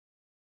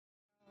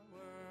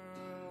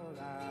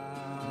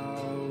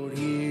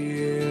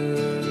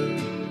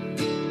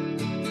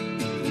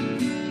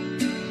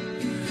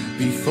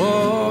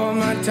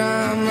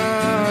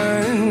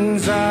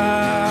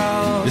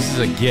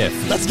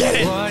gift. Let's get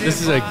it.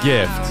 This is a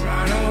gift.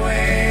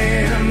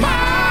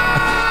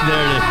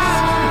 There it is.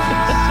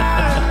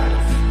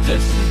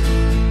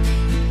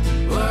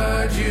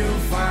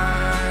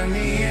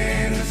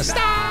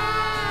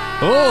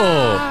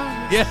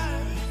 Oh, yeah.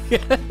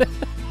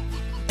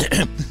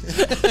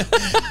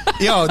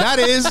 Yo,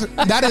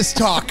 that is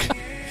talk.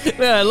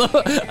 Man,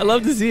 I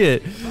love to see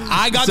it.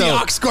 I got the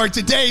aux cord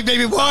today,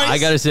 baby boys. I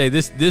gotta say,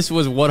 this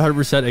was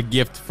 100% a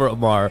gift for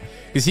Amar,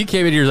 because he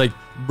came in here like,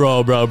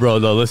 bro,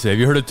 no, listen, have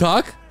you heard of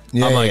talk?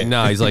 Yeah, I'm like, yeah.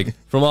 nah. He's like,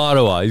 from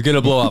Ottawa, he's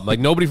gonna blow up. Like,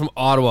 nobody from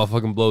Ottawa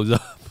fucking blows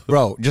up.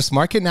 Bro, just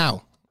mark it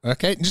now.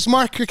 Okay, just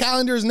mark your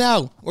calendars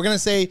now. We're gonna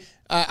say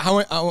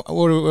what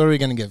are we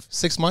gonna give?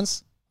 6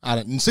 months?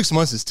 6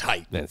 months is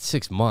tight. Man,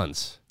 6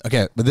 months.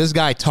 Okay, but this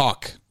guy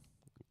talk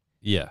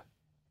Yeah,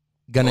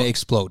 gonna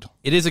explode.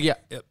 it is a yeah.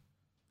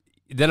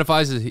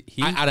 Identifies as he.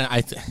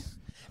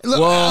 Look,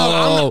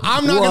 Whoa.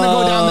 I'm not gonna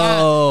go down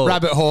Whoa. that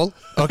rabbit hole.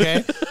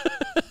 Okay,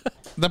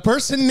 the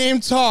person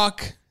named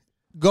Talk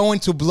going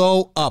to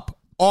blow up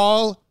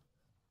all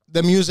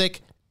the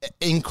music.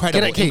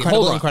 Incredible,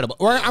 incredible.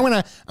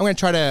 I'm gonna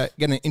try to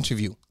get an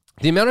interview.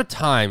 The amount of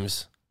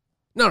times.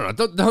 No,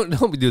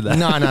 don't do that.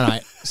 No.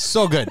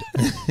 So good,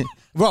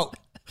 bro.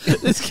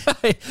 This guy.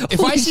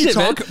 If I see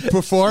Talk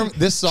perform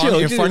this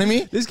song in front of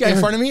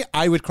me,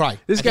 I would cry.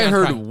 This guy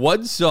heard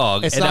one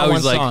song, It's and not I one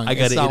was like, song. I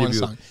got It's to not one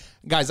interview. song.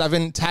 Guys, I've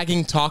been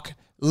tagging Talk.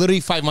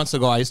 Literally 5 months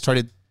ago, I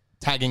started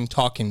tagging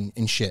Talk in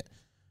shit.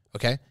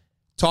 Okay,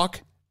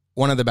 Talk,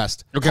 one of the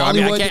best. Okay, I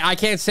Hollywood, mean, I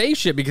can't say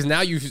shit because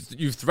now you've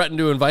threatened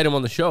to invite him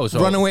on the show. So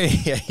Runaway.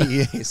 Yeah.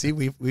 See,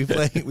 we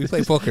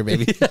play poker,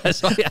 baby. Yeah,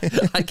 so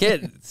I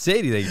can't say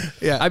anything.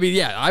 Yeah. I mean,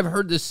 yeah, I've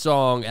heard this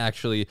song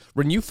actually.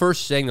 When you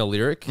first sang the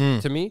lyric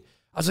to me,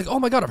 I was like, oh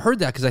my God, I've heard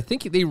that, because I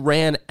think they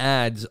ran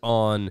ads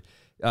on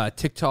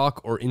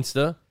TikTok or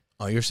Insta.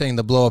 Oh, you're saying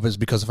the blow up is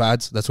because of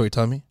ads? That's what you're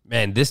telling me?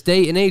 Man, this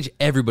day and age,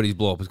 everybody's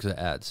blow up is because of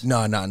ads.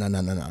 No.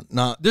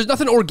 There's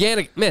nothing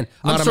organic. Man,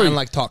 I'm Not a sorry. man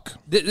like Talk.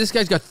 This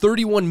guy's got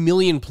 31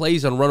 million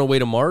plays on Runaway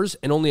to Mars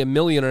and only 1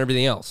 million on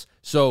everything else.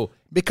 So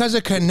Because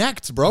it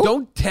connects, bro.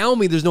 don't tell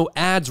me there's no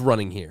ads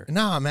running here.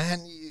 Nah, man.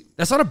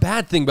 That's not a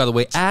bad thing, by the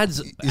way.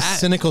 Ads,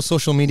 Cynical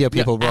social media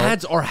people, bro.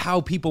 ads are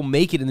how people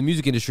make it in the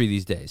music industry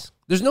these days.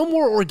 There's no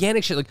more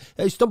organic shit like,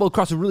 hey, stumbled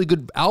across a really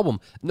good album.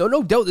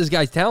 No doubt this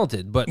guy's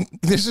talented, but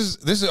This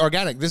is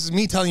organic. This is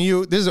me telling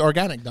you this is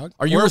organic, dog.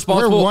 are you We're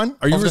responsible? one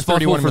Are you of the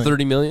responsible 31 for million.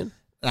 30 million?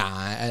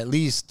 Nah, at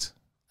least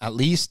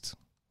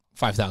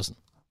 5,000.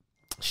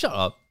 Shut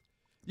up.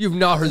 You've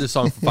not heard this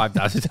song for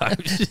 5,000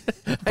 times.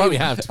 Probably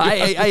have. I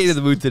ain't in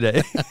the mood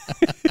today.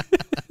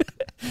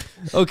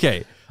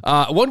 Okay.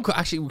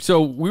 Actually,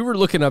 so we were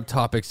looking up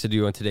topics to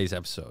do on today's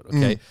episode,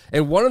 okay?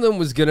 And one of them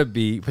was going to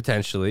be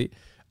potentially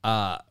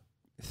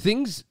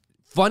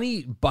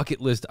funny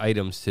bucket list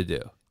items to do.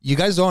 You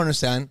guys don't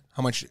understand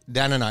how much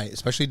Dan and I,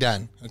 especially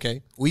Dan,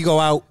 okay, we go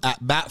out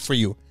at bat for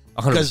you.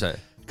 100%.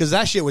 Because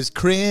that shit was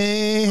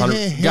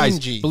cringy. Guys,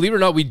 believe it or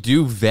not, we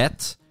do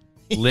vet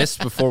lists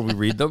before we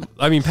read them.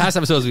 I mean, past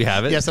episodes we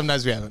haven't. Yeah,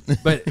 sometimes we haven't.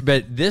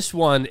 But this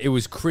one, it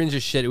was cringe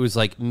as shit. It was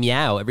like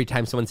meow every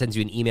time someone sends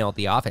you an email at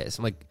the office.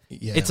 I'm like,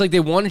 Yeah. It's like they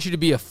wanted you to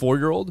be a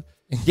 4-year-old,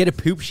 get a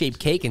poop-shaped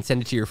cake and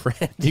send it to your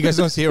friend. You guys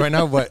don't see it right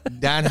now, but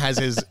Dan has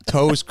his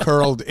toes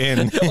curled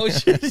in Oh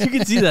shit, you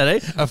can see that,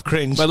 eh? of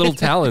cringe. My little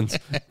talons.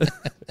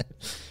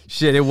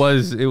 Shit, it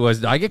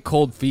was. I get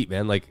cold feet,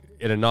 man, like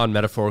in a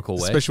non-metaphorical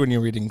way. Especially when you're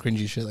reading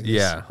cringy shit like this.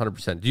 Yeah,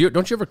 100%.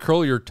 Don't you ever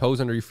curl your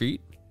toes under your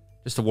feet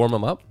just to warm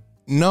them up?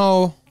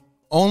 No.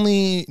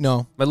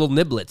 No. My little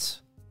niblets.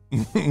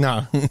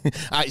 No.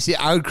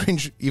 I would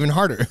cringe even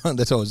harder on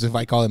the toes if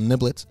I call them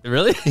niblets.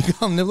 Really? You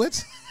call them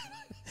niblets?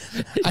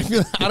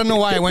 I don't know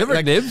why I went Remember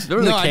like nibs?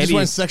 Remember no, the I just candy?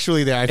 went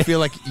sexually there. I feel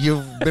like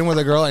you've been with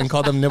a girl and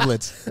called them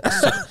niblets.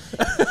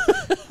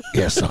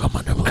 Yes, suck on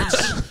my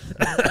niblets.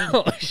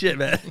 Oh shit,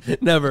 man!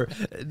 Never.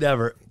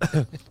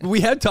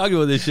 We have talked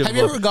about this shit. Have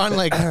you before. ever gone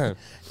like,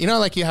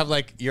 like you have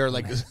like your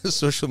like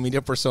social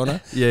media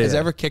persona? Yeah, Has it yeah.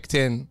 ever kicked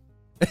in?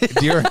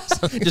 Dear,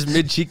 Just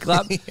mid cheek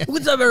clap.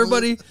 What's up,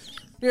 everybody?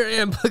 Here I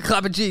am,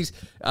 clapping cheeks.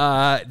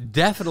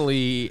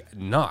 Definitely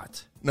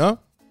not. no?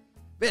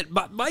 Man,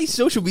 my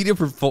social media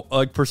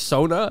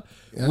persona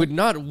would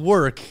not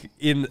work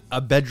in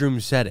a bedroom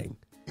setting.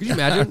 Could you I'm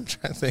imagine?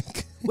 trying to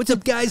think. What's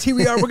up, guys? Here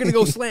we are. We're gonna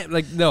go slam.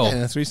 Like, no. Yeah,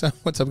 that's threesome.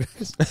 What's up,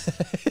 guys? Just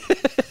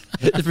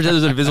pretend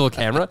there's an invisible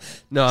camera.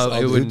 No, all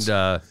it wouldn't.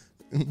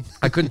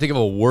 I couldn't think of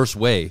a worse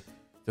way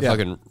to Yeah.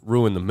 fucking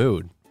ruin the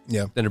mood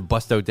Yeah. than to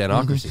bust out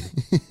Danocracy.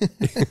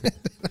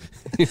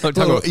 Talk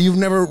Bro, about- you've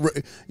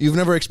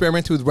never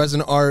experimented with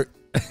resin art,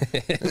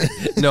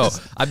 no,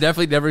 I've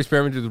definitely never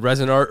experimented with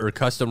resin art or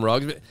custom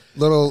rugs.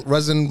 little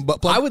resin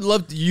butt plug? I would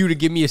love you to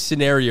give me a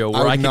scenario I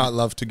where would I could not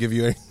love to give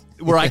you a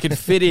where I could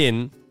fit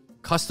in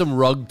custom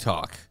rug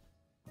talk.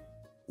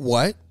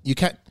 what? You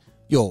can't.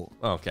 Yo,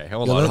 Okay,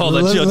 hold Yo, on.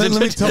 let Chill.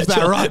 me tough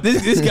that rug.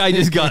 This guy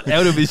just got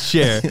out of his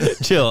chair.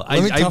 Chill.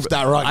 Let me tough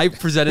that rug. I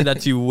presented that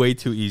to you way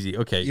too easy.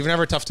 Okay. you've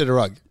never tufted a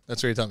rug.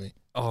 That's what you're telling me.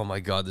 Oh my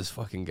God, this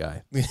fucking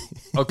guy.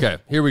 Okay,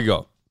 here we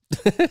go.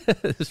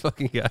 This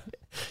fucking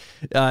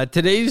guy.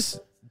 Today's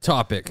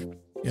topic.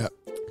 Yeah.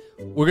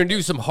 We're going to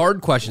do some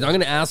hard questions. I'm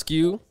going to ask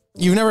you.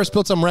 You've never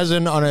spilled some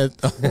resin on a...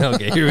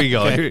 Okay, here we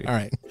go. Okay, all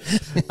right.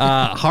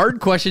 Hard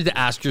questions to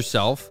ask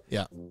yourself.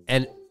 Yeah.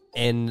 And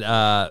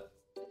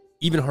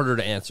even harder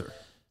to answer.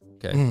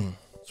 Okay.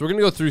 So we're going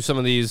to go through some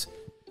of these.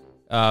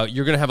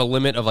 You're going to have a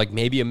limit of like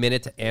maybe a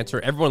minute to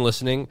answer. Everyone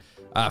listening,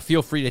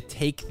 feel free to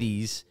take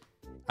these.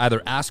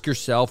 Either ask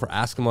yourself or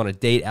ask them on a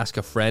date, ask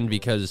a friend,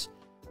 because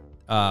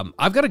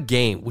I've got a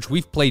game, which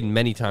we've played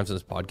many times on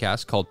this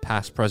podcast, called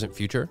Past, Present,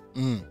 Future.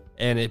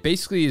 And it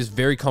basically is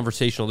very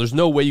conversational. There's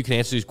no way you can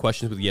answer these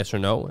questions with yes or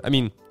no. I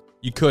mean,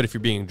 you could if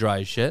you're being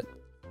dry as shit.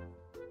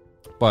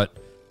 But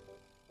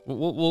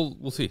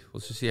we'll see.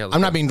 Let's just see how.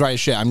 I'm not being dry as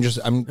shit. I'm just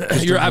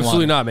You're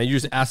absolutely not, man. You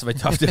just asked if I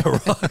toughed it a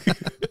rock.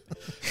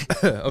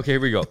 Okay,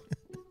 here we go.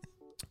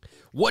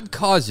 What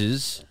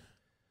causes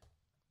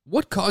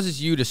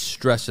you to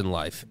stress in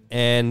life?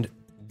 And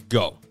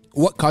go.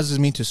 What causes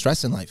me to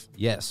stress in life?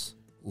 Yes.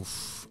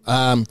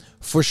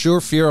 For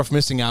sure, fear of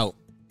missing out.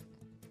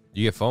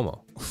 You get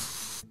FOMO.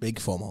 Big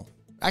FOMO.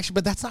 Actually,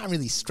 but that's not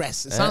really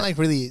stress. It's not like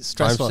really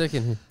stressful. I'm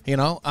sick. You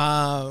know,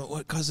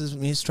 what causes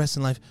me stress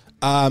in life?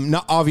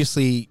 Not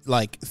obviously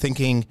like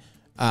thinking,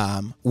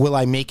 will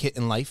I make it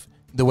in life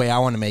the way I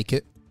want to make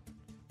it?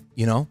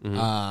 You know,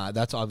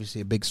 that's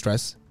obviously a big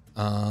stress.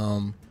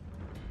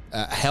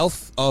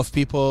 Health of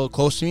people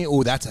close to me.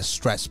 Oh, that's a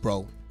stress,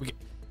 bro.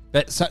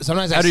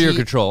 Sometimes out of your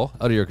control.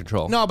 Out of your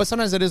control. No, but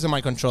sometimes it is in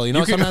my control. You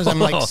know, sometimes I'm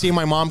like seeing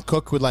my mom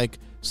cook with like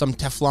some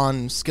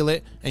Teflon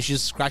skillet, and she's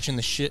scratching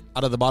the shit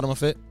out of the bottom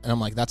of it, and I'm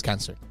like, that's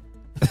cancer.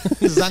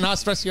 Does that not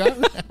stress you out?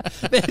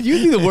 Man,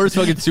 you'd be the worst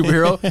fucking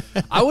superhero.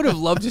 I would have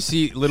loved to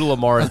see little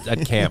Lamar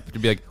at camp to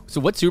be like, so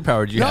what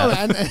superpower do you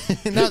have?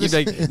 You'd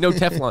be like, no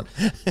Teflon.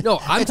 No,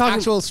 I'm talking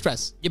actual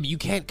stress. Yeah, but you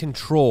can't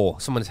control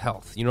someone's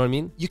health. You know what I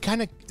mean? You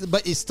kind of,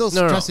 but it still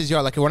stresses you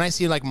out. Like when I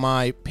see like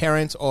my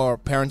parents or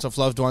parents of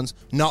loved ones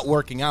not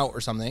working out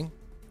or something,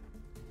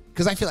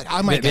 because I feel like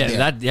I might get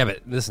there.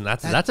 But listen,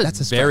 that's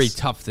a very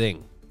tough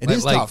thing. It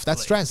is tough.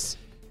 That's stress.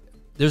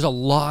 There's a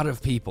lot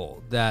of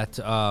people that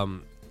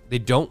they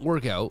don't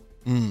work out,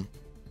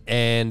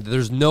 and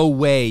there's no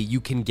way you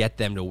can get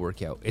them to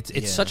work out.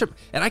 It's such a,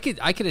 and I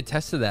could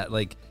attest to that.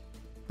 Like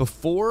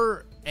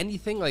before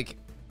anything, like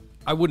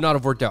I would not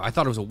have worked out. I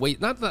thought it was a waste.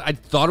 Not that I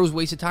thought it was a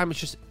waste of time. It's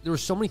just there were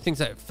so many things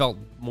that felt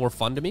more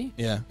fun to me.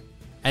 Yeah.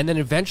 And then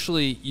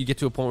eventually you get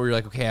to a point where you're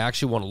like, okay, I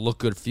actually want to look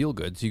good, feel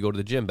good. So you go to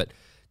the gym. But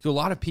to a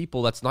lot of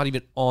people, that's not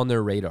even on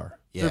their radar.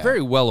 Yeah. They're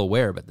very well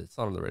aware, but it's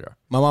not on the radar.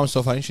 My mom's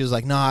so funny. She was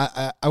like, no,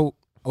 I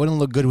wouldn't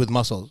look good with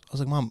muscles. I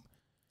was like, Mom,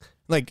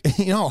 like,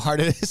 you know how hard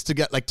it is to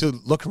get, like, to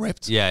look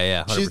ripped?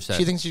 Yeah, 100%.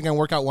 She thinks she's going to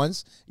work out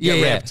once,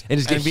 ripped, and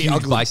just get huge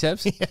ugly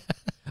biceps? Yeah.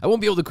 I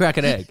won't be able to crack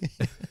an egg.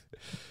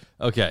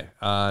 Okay,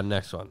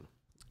 next one.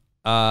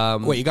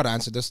 Wait, you got to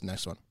answer this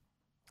next one.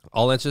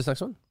 I'll answer this next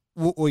one?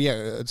 Well, yeah,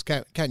 it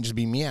can't just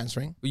be me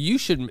answering. Well, you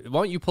should.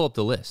 Why don't you pull up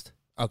the list?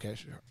 Okay,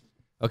 sure.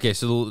 Okay,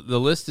 so the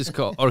list is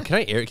called. Or can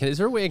I is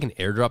there a way I can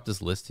airdrop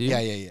this list to you?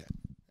 Yeah.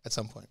 At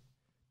some point,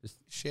 just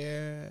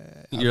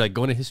share. You're like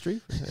going to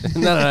history?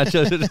 No.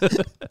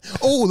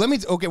 Oh,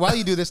 okay. While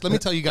you do this, let me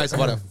tell you guys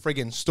about a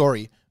friggin'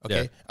 story.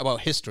 Okay,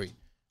 about history.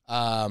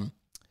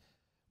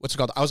 What's it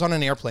called? I was on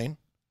an airplane,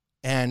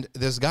 and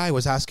this guy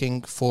was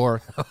asking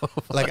for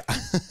like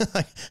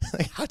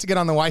how to get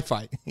on the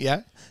Wi-Fi.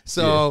 Yeah.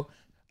 So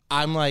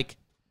I'm like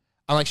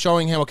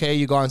showing him. Okay,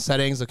 you go on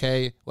settings.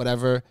 Okay,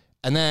 whatever,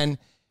 and then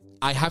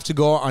I have to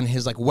go on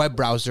his like web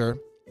browser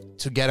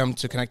to get him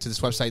to connect to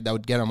this website that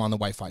would get him on the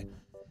Wi-Fi.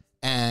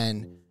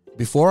 And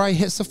before I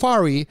hit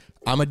Safari,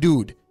 I'm a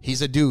dude.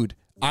 He's a dude.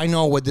 I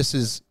know what this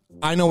is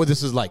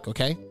like,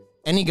 okay?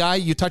 Any guy,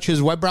 you touch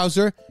his web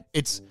browser,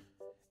 it's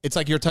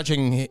like you're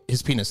touching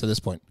his penis at this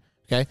point,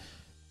 okay?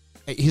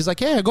 He's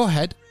like, yeah, go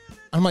ahead.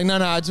 I'm like, no,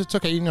 it's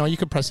okay. You know, you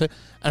can press it.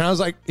 And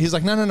he's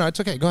like, no,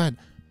 it's okay. Go ahead.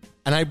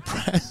 And I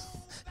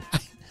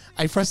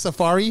press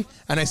Safari,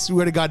 and I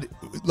swear to God,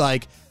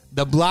 like,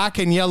 the black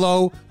and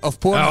yellow of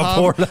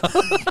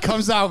Pornhub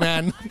comes out,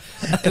 man.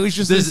 It was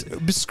just this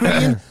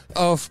screen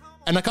of,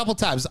 and a couple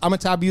tabs. I'm a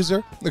tab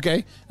user,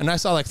 okay? And I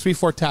saw like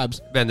 3-4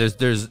 tabs. Man,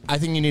 there's. I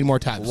think you need more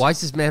tabs. Why is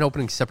this man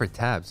opening separate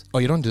tabs? Oh,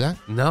 you don't do that?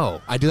 No.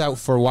 I do that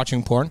for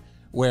watching porn,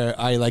 where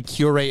I like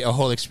curate a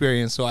whole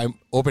experience, so I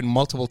open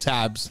multiple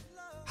tabs.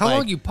 How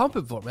long you pump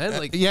it for, man?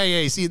 Like, yeah.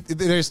 You see,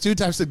 there's two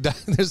types of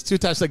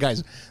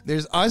guys.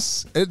 There's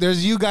us.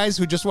 There's you guys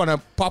who just want to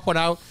pop one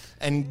out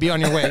and be on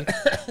your way,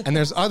 and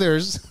there's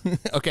others,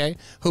 okay,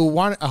 who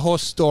want a whole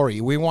story.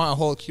 We want a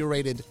whole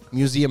curated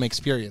museum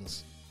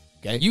experience.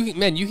 Okay, you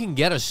can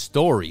get a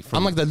story from.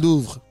 I'm like the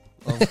Louvre.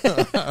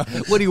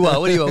 What do you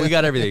want? We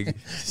got everything.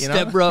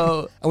 Step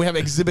bro. And we have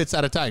exhibits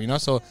at a time, you know.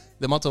 So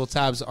the multiple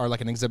tabs are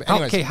like an exhibit.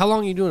 Okay, how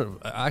long are you doing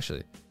it?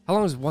 Actually, how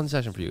long is one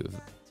session for you?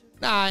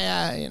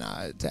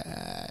 10,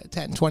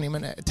 20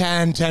 minutes.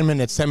 10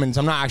 minutes, 10 minutes.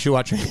 I'm not actually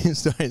watching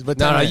stories, but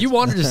no, you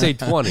wanted to say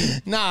 20.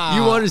 Nah.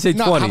 You wanted to say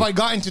 20. Have I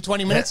gotten to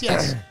 20 minutes?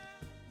 Yes.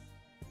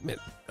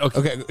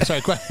 Okay,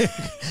 sorry.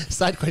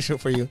 Side question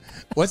for you.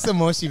 What's the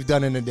most you've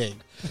done in a day?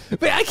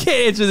 Wait, I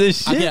can't answer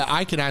this shit. Yeah,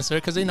 I can answer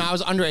it because I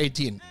was under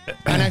 18.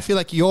 And I feel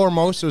like your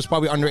most was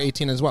probably under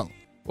 18 as well.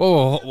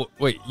 Whoa,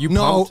 wait. You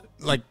pumped?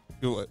 Like...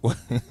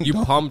 You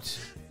pumped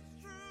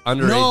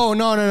under No.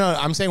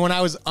 I'm saying when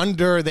I was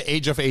under the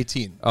age of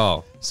 18.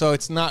 Oh. So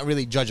it's not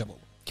really judgeable.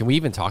 Can we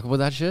even talk about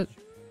that shit?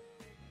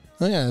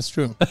 Oh, yeah, that's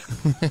true.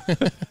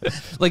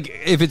 Like,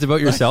 if it's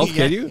about yourself, yeah.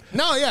 can you?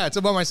 No, yeah, it's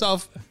about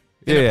myself.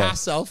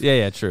 Past self.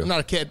 Yeah, true. I'm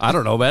not a kid. I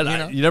don't know,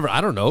 man. You know? I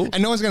don't know.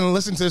 And no one's going to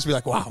listen to this and be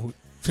like, wow,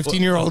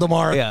 15-year-old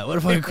Amar. Yeah, what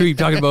a fucking creep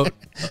talking about.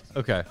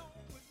 Okay.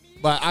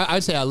 But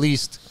I'd say at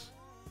least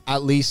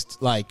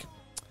like,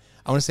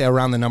 I want to say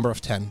around the number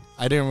of 10.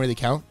 I didn't really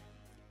count.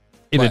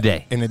 In a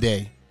day. In a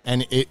day.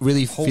 And it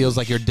really feels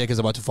like your dick is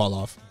about to fall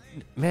off.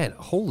 Man,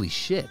 holy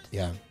shit.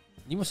 Yeah.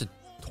 You must have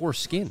tore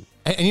skin.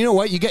 And you know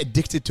what? You get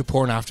addicted to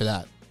porn after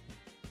that.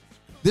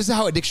 This is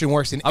how addiction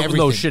works in everything.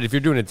 No shit, if you're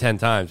doing it 10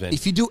 times, man.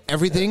 If you do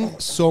everything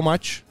so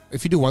much,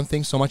 if you do one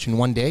thing so much in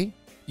one day,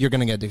 you're going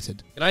to get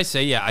addicted. Can I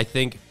say, I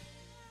think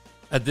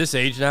at this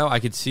age now,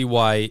 I could see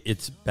why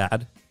it's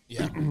bad.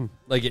 Yeah.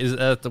 Like,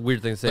 that's a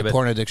weird thing to say, like but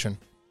porn addiction.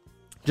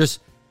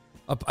 Just,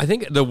 I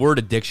think the word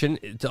addiction,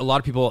 a lot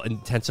of people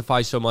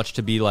intensify so much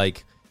to be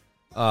like,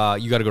 you got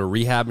to go to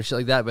rehab and shit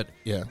like that. But,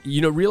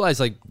 realize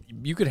like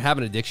you could have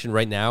an addiction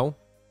right now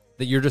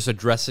that you're just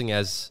addressing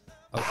as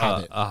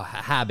a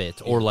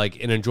habit or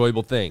like an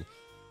enjoyable thing.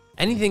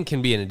 Anything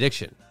can be an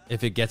addiction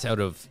if it gets out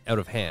of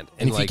hand.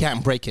 And if you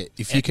can't break it,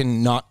 if you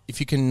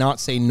cannot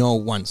say no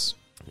once.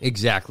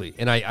 Exactly.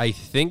 And I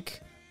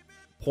think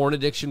porn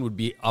addiction would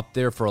be up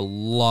there for a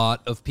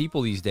lot of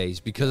people these days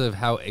because of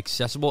how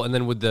accessible. And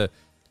then with the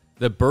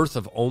birth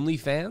of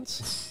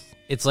OnlyFans,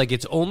 it's like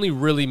it's only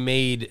really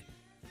made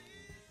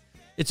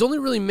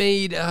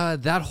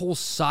that whole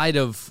side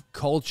of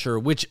culture,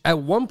 which at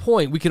one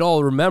point we could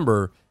all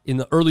remember in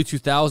the early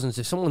 2000s,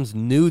 if someone's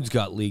nudes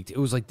got leaked, it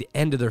was like the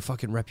end of their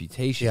fucking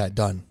reputation. Yeah,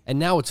 done. And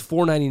now it's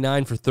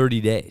 $4.99 for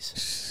 30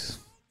 days.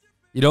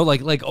 You know,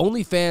 like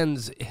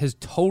OnlyFans has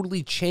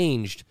totally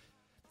changed.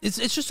 It's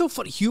just so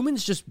funny.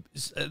 Humans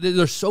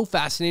they're so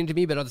fascinating to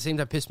me, but at the same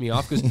time piss me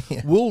off because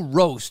we'll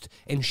roast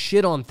and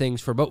shit on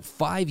things for about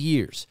 5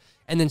 years.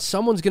 And then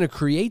someone's going to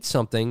create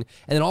something,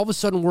 and then all of a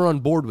sudden we're on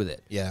board with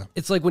it. Yeah.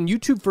 It's like when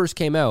YouTube first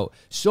came out,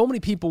 so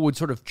many people would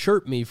sort of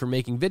chirp me for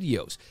making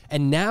videos.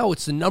 And now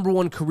it's the number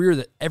one career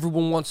that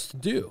everyone wants to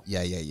do.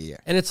 Yeah.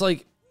 And it's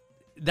like,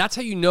 that's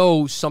how you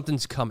know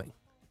something's coming.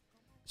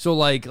 So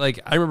like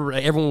I remember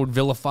everyone would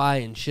vilify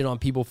and shit on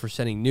people for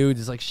sending nudes.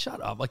 It's like,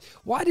 shut up. Like,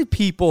 why do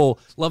people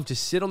love to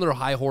sit on their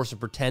high horse and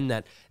pretend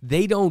that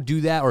they don't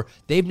do that or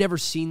they've never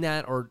seen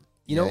that or,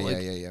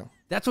 yeah.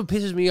 That's what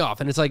pisses me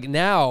off. And it's like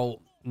now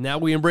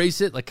we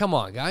embrace it. Like, come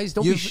on, guys.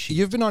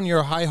 You've been on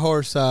your high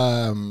horse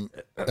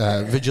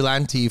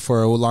vigilante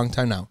for a long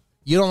time now.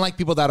 You don't like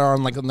people that are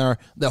on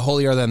the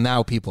holier than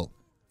thou people.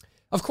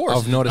 Of course.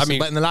 I've noticed.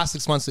 But in the last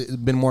 6 months, it's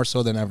been more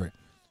so than ever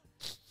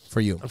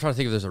for you. I'm trying to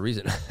think if there's a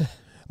reason.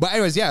 But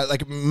anyways, yeah,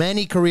 like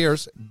many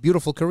careers,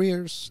 beautiful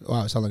careers.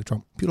 Wow, I sound like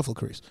Trump. Beautiful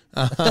careers.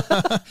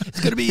 It's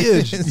going to be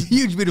huge. It's a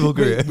huge, beautiful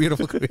career.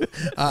 Beautiful career.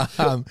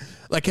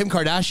 Like Kim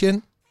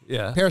Kardashian,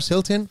 Paris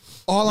Hilton,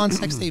 all on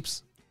sex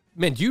tapes.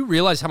 Man, do you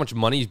realize how much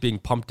money is being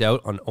pumped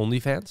out on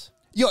OnlyFans?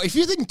 Yo, if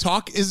you think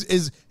Talk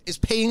is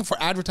paying for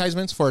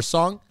advertisements for a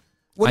song,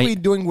 what are we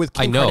doing with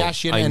Kim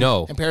Kardashian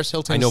and Paris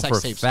Hilton? I know sex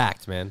for tapes? a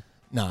fact, man.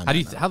 No.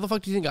 How the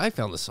fuck do you think I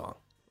found the song?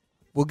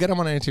 We'll get them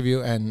on an interview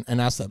and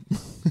ask them.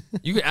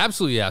 You can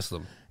absolutely ask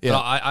them. Yeah.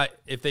 I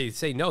if they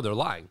say no, they're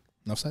lying.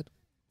 No said.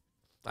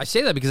 I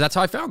say that because that's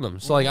how I found them.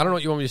 So like, I don't know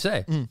what you want me to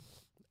say.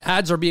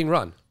 Ads are being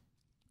run.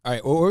 All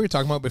right, what were we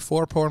talking about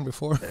before porn?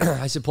 Before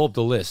I said pull up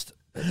the list.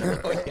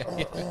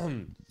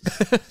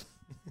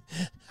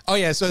 Oh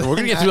yeah, so we're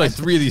gonna get through like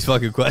 3 of these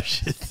fucking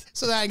questions.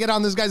 So then I get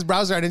on this guy's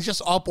browser and it's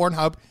just all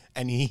Pornhub,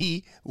 and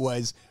he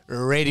was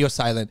radio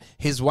silent.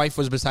 His wife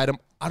was beside him.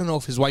 I don't know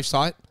if his wife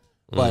saw it,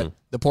 but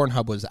the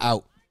Pornhub was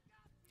out.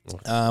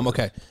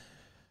 Okay.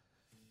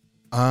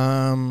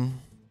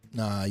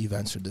 Nah, you've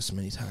answered this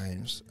many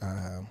times.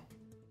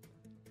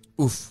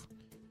 Oof.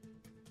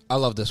 I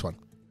love this one.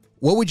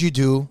 What would you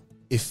do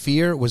if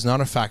fear was not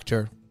a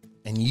factor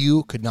and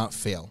you could not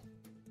fail?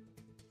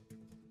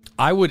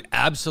 I would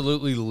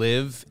absolutely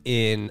live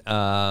in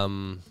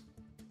I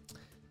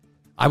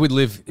would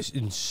live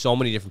in so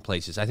many different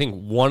places. I think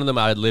one of them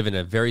I would live in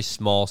a very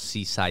small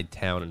seaside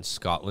town in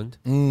Scotland.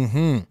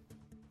 Mm-hmm.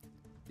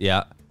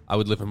 Yeah. I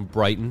would live in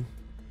Brighton.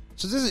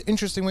 So this is an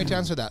interesting way to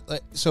answer that.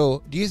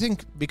 So do you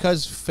think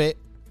because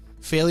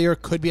failure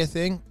could be a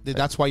thing,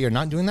 that's why you're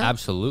not doing that?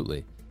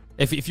 Absolutely.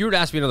 If you were to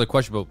ask me another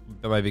question about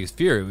my biggest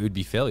fear, it would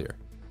be failure.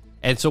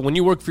 And so when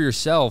you work for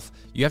yourself,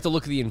 you have to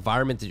look at the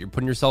environment that you're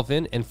putting yourself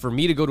in. And for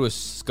me to go to a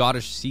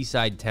Scottish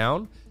seaside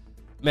town,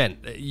 man,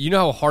 you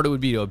know how hard it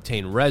would be to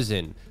obtain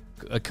resin,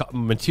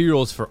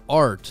 materials for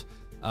art,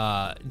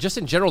 just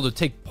in general to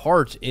take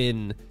part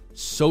in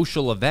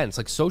social events.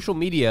 Like social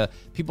media,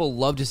 people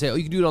love to say, oh,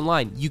 you can do it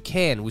online. You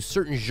can. With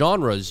certain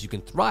genres, you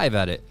can thrive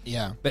at it.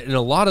 Yeah. But in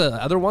a lot of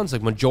the other ones,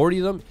 like majority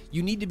of them,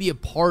 you need to be a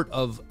part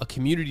of a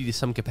community to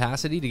some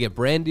capacity to get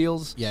brand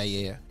deals.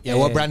 Yeah.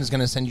 What brand is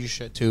going to send you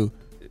shit to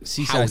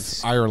Seaside,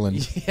 South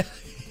Ireland?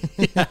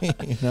 Yeah.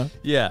 You know?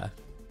 Yeah.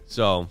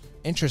 So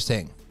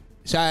interesting.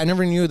 So I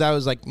never knew that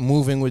was like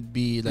moving would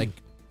be like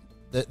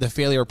the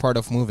failure part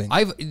of moving.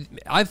 I've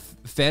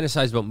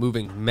fantasized about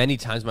moving many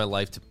times in my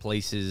life to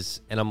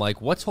places, and I'm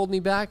like, what's holding me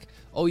back?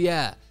 Oh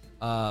yeah,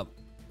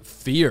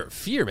 fear,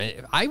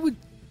 man.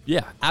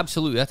 Yeah,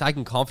 absolutely. I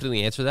can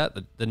confidently answer that.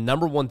 The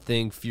number one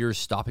thing fear is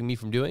stopping me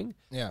from doing,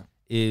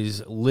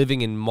 is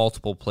living in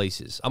multiple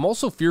places. I'm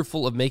also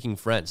fearful of making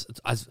friends,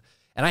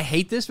 and I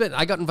hate this, but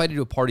I got invited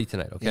to a party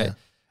tonight. Okay,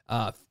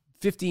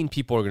 15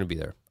 people are going to be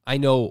there. I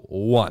know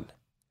one.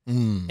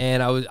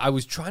 And I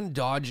was trying to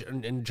dodge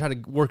and try to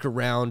work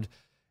around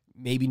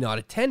maybe not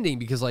attending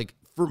because, like,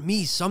 for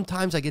me,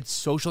 sometimes I get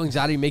social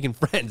anxiety making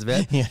friends,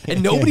 man.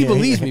 And nobody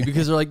believes me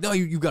because they're like, no,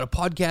 you've got a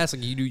podcast,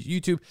 like you do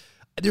YouTube.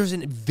 There's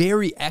a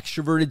very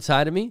extroverted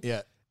side of me.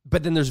 Yeah.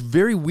 But then there's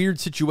very weird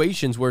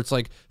situations where it's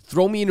like,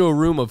 throw me into a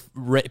room of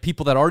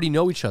people that already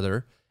know each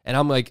other, and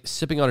I'm like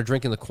sipping on a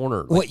drink in the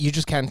corner. Like, what, you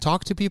just can't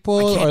talk to people?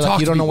 Or like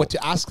you don't know what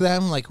to ask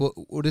them? Like,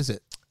 what is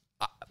it?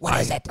 What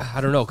is it?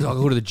 I don't know, because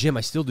I'll go to the gym.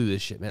 I still do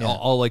this shit, man.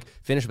 I'll like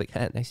finish, like,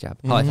 hey, nice job.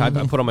 I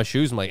put on my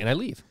shoes, and I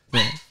leave.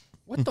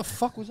 What the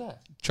fuck was that?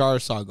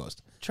 Charles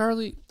Sawghost.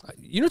 Charlie,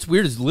 you know what's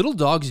weird is little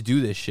dogs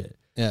do this shit.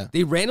 Yeah.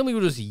 They randomly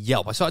would just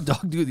yelp. I saw a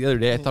dog do it the other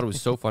day. I thought it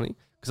was so funny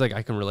because, like,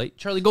 I can relate.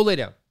 Charlie, go lay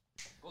down.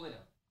 Go lay down.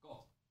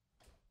 Go.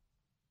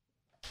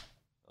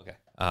 Okay.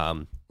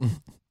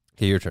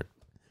 Okay, your turn.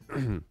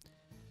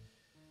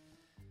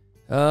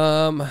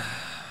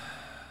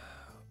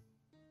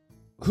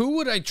 Who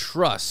would I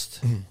trust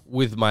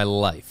with my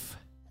life?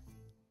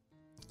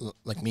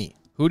 Like me.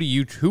 Who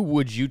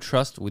would you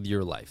trust with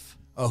your life?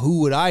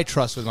 Who would I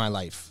trust with my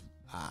life?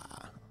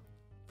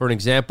 For an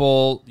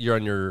example, you're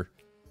on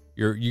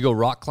you go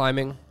rock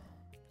climbing.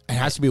 It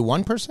has to be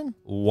one person?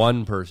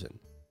 One person.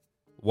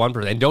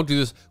 And don't do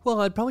this.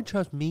 Well, I'd probably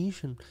trust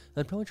Mish, and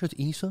I'd probably trust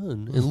Isa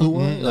and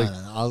Luai.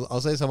 No.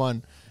 I'll say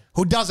someone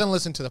who doesn't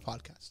listen to the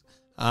podcast.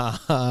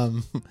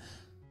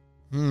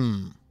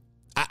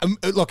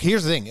 Look,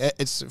 here's the thing.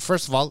 It's,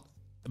 first of all,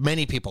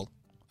 many people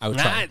I would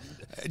try.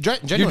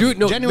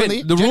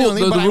 Genuinely,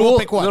 but I will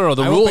pick one. No,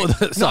 the rule.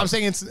 No, I'm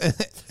saying it's...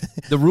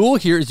 The rule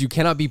here is you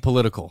cannot be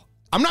political.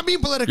 I'm not being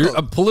political.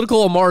 A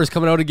political Omar is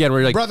coming out again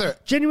where you're like, brother,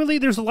 genuinely,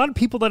 there's a lot of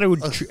people that I would...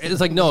 It's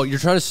like, no, you're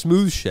trying to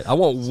smooth shit. I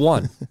want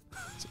one.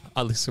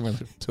 At least similar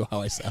to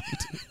how I sound.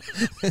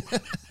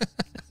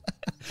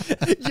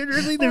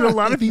 Generally, there's a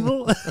lot of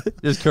people.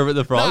 Just Kermit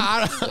the Frog?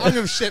 Nah, I don't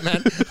give a shit,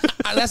 man.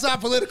 That's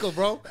not political,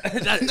 bro.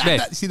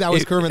 See, that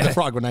was Kermit the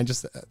Frog when I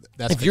just...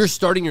 if you're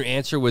starting your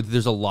answer with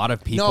there's a lot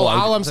of people... No,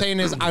 all I'm saying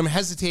is I'm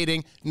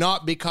hesitating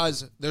not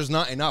because there's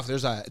not enough.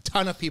 There's a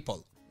ton of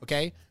people,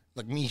 okay?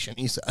 Like Mish and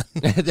Isa.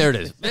 There it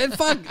is. Man,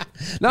 fuck.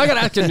 Now I got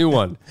to ask a new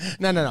one.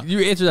 No. You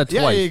answered that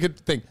twice. Yeah, good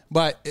thing.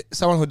 But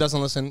someone who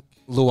doesn't listen,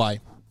 Luai.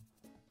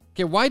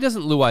 Okay, why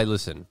doesn't Luai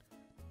listen?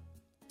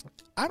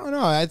 I don't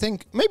know. I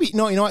think maybe...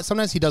 No, you know what?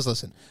 Sometimes he does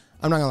listen.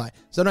 I'm not going to lie.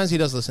 Sometimes he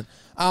does listen.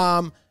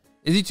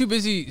 Is he too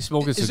busy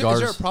smoking cigars?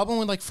 Is there a problem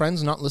with like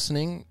friends not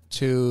listening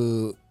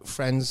to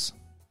friends'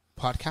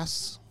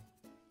 podcasts?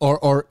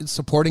 Or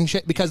supporting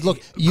shit? Because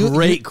look...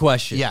 Great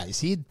question. Yeah, you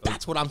see?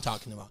 That's what I'm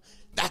talking about.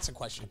 That's a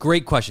question.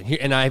 Great question. Here,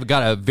 and I've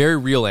got a very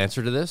real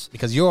answer to this.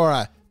 Because you're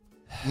a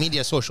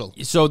media social.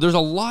 So there's a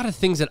lot of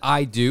things that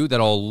I do that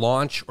I'll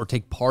launch or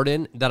take part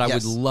in that I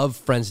would love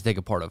friends to take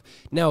a part of.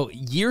 Now,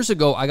 years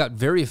ago, I got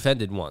very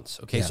offended once.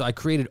 Okay, so I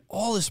created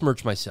all this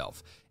merch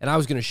myself, and I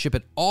was going to ship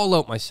it all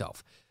out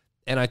myself.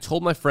 And I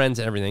told my friends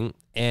and everything,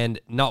 and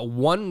not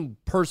one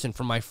person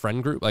from my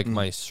friend group, like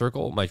my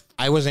circle,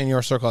 I was in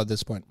your circle at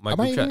this point. Am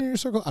I even in your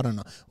circle? I don't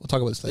know. We'll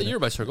talk about this later. You're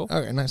my circle.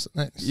 Okay, nice.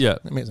 Yeah.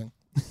 Amazing.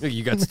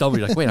 You got stumbled.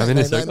 You're like, wait, I'm in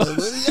this circle.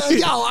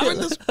 Yo, I'm in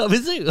this. I'm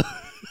in this.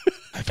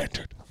 I've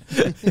entered.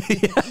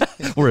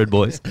 We're in,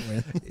 boys.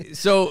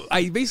 So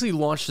I basically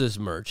launched this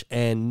merch,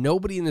 and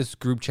nobody in this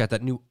group chat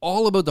that knew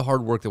all about the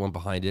hard work that went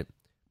behind it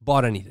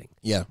bought anything.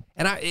 Yeah.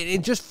 And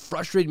it just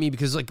frustrated me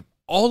because, like,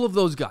 all of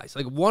those guys,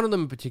 like one of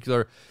them in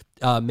particular,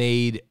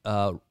 made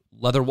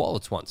leather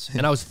wallets once.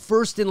 And I was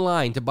first in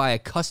line to buy a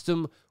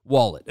custom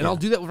wallet. And I'll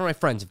do that with my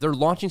friends. If they're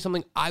launching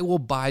something, I will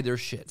buy their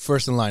shit.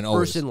 First in line,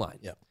 always. First in line.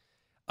 Yeah.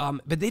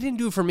 But they didn't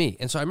do it for me.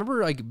 And so I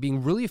remember like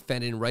being really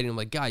offended and writing, I'm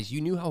like, guys, you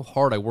knew how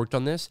hard I worked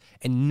on this,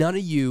 and none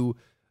of you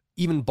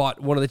even bought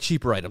one of the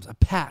cheaper items, a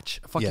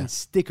patch, a fucking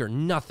sticker,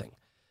 nothing.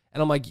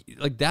 And I'm like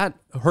that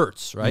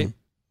hurts, right?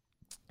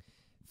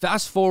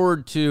 Fast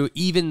forward to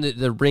even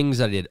the rings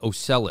I did,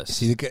 Ocellus.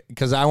 See,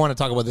 because I want to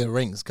talk about the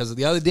rings. Because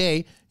the other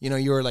day, you know,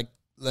 you were like,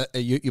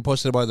 you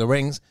posted about the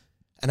rings,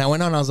 and I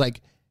went on, I was like,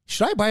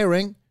 should I buy a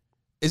ring?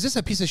 Is this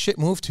a piece of shit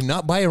move to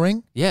not buy a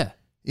ring? Yeah.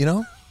 You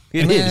know?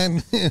 It and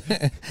is.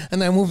 then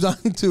and then I moved on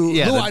to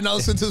Yeah, I now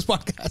listen to this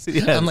podcast.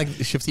 Yeah. I'm like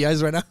shifty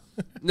eyes right now.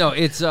 No,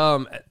 it's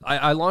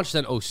I launched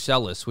an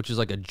Ocellus, which is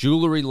like a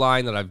jewelry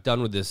line that I've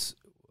done with this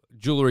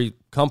jewelry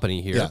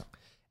company here. Yeah.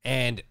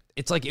 And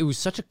it's like it was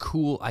such a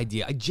cool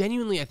idea. I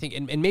genuinely, I think,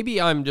 and maybe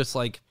I'm just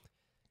like,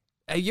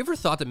 have you ever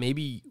thought that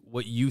maybe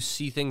what you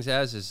see things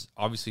as is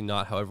obviously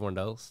not how everyone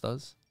else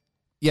does?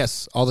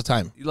 Yes, all the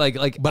time.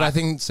 Like, But I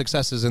think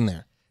success is in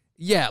there.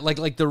 yeah,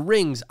 like the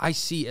rings I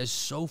see as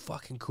so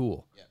fucking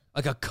cool. Yeah.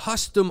 Like a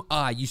custom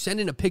eye. You send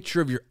in a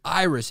picture of your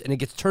iris and it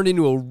gets turned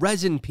into a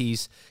resin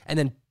piece and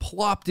then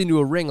plopped into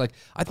a ring. Like,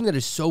 I think that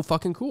is so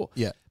fucking cool.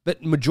 Yeah.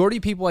 But majority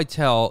of people I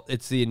tell,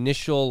 it's the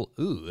initial,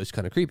 ooh, it's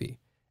kind of creepy.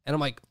 And I'm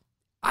like,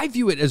 I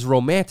view it as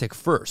romantic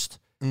first.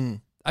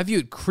 I view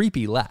it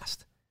creepy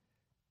last.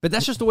 But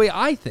that's just the way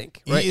I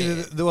think, right?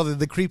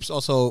 The creeps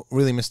also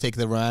really mistake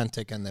the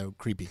romantic and the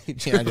creepy.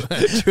 True.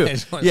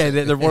 Yeah,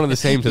 they're one and the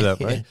same to them,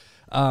 right?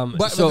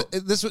 But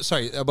this was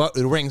sorry about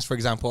the rings, for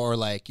example, or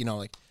like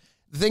like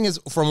the thing is,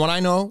 from what I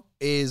know,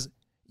 is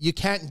you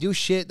can't do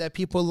shit that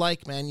people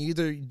like, man. You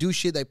either do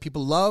shit that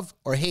people love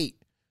or hate.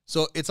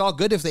 So it's all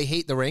good if they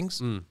hate the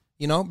rings,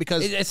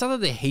 because it's not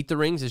that they hate the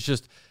rings. It's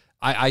just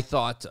I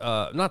thought,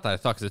 not that I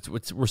thought,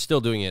 because we're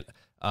still doing it.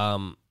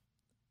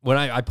 When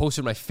I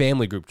posted my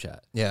family group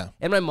chat,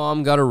 and my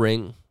mom got a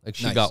ring, like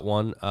she got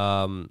one.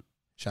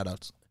 Shout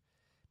outs.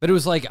 But it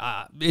was like,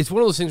 it's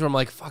one of those things where I'm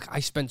like, fuck,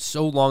 I spent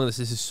so long on this.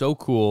 This is so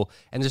cool.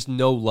 And just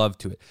no love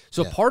to it.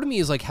 So part of me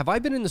is like, have I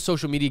been in the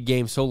social media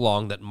game so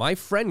long that my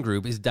friend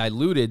group is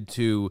diluted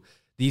to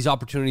these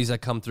opportunities that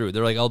come through?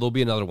 They're like, oh, there'll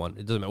be another one.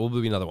 It doesn't matter.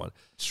 There'll be another one.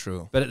 It's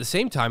true. But at the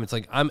same time, it's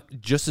like, I'm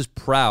just as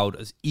proud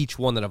as each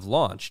one that I've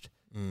launched,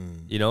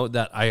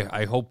 that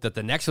I hope that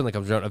the next one that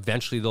comes around,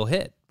 eventually they'll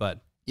hit.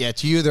 But yeah,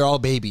 to you, they're all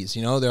babies.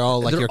 They're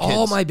all like they're your kids.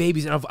 all my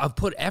babies. And I've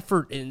put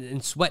effort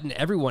and sweat in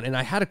everyone. And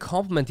I had a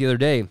compliment the other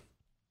day.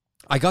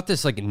 I got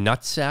this like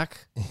nutsack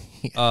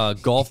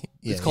golf.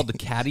 It's called the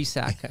caddy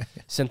sack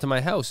sent to my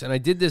house, and I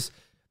did this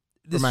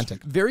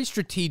romantic, very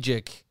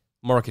strategic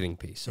marketing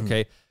piece.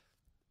 Okay,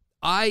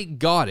 I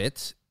got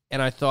it,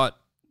 and I thought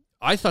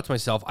to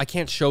myself, I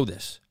can't show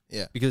this,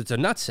 because it's a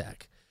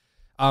nutsack.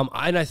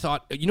 And I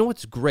thought,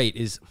 what's great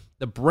is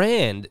the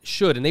brand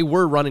should, and they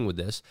were running with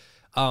this,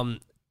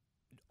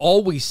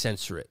 always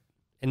censor it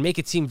and make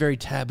it seem very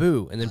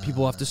taboo, and then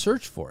people have to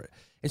search for it.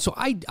 And so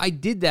I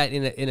did that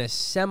in a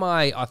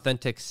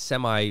semi-authentic,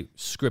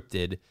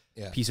 semi-scripted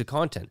piece of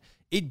content.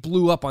 It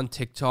blew up on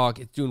TikTok.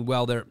 It's doing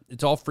well there.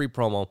 It's all free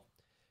promo.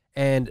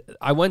 And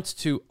I went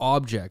to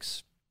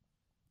Objects.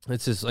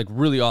 It's this like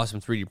really awesome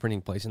 3D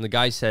printing place. And the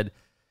guy said,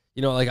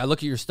 like I look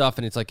at your stuff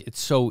and it's like, it's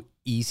so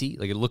easy.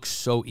 Like it looks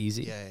so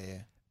easy.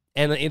 Yeah.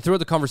 And throughout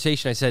the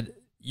conversation, I said,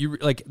 you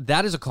like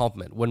that is a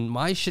compliment. When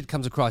my shit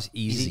comes across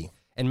easy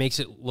and makes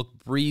it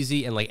look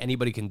breezy and like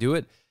anybody can do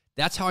it,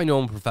 that's how I know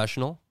I'm a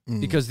professional,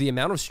 because the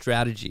amount of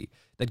strategy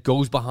that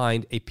goes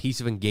behind a piece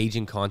of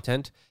engaging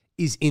content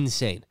is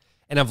insane.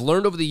 And I've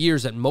learned over the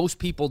years that most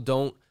people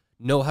don't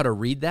know how to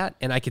read that.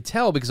 And I could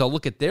tell because I'll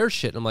look at their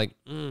shit and I'm like,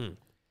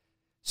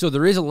 So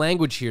there is a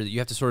language here that you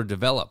have to sort of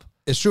develop.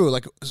 It's true.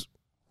 Like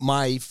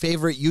my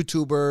favorite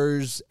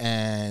YouTubers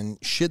and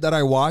shit that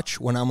I watch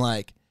when I'm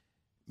like,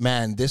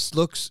 man, this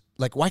looks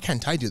like, why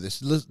can't I do this?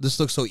 This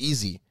looks so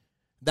easy.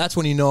 That's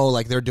when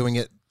like they're doing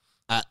it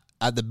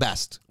at the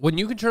best. When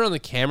you can turn on the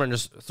camera and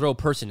just throw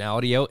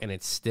personality out and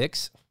it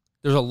sticks,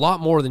 there's a lot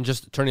more than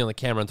just turning on the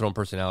camera and throwing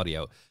personality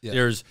out. Yeah.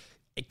 There's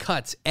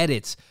cuts,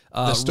 edits,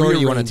 the story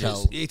you want to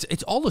tell.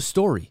 It's all a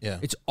story. Yeah.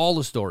 It's all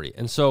a story.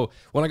 And so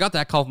when I got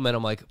that compliment,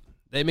 I'm like,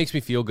 it makes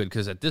me feel good,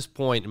 because at this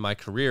point in my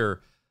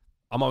career,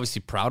 I'm obviously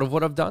proud of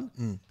what I've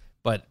done.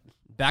 But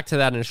back to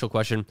that initial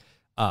question,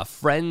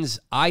 friends,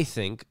 I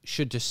think,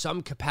 should to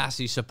some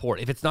capacity support.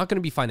 If it's not going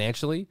to be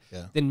financially,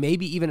 then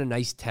maybe even a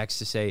nice text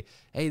to say,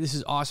 hey, this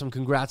is awesome.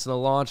 Congrats on the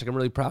launch. Like, I'm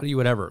really proud of you,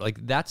 whatever.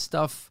 Like that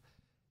stuff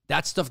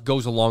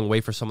goes a long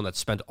way for someone that's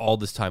spent all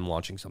this time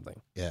launching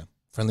something. Yeah.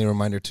 Friendly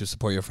reminder to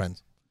support your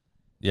friends.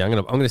 Yeah, I'm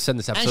gonna send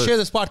this episode. And share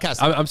this podcast.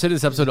 I'm sending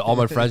this episode to all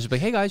my friends. Just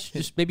like, hey guys,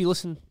 just maybe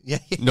listen. Yeah.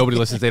 Nobody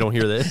listens. They don't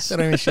hear this. They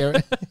don't even share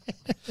it.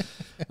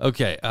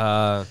 Okay.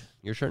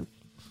 Your turn.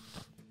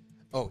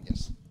 Oh,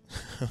 yes.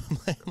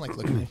 I'm like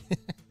looking at you.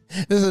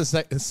 This is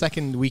the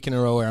second week in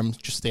a row where I'm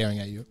just staring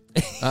at you.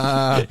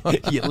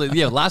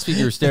 Yeah, last week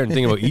you were staring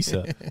thinking about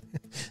Issa.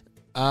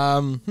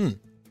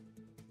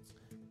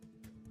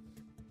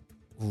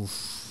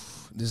 Oof.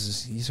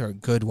 These are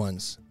good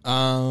ones.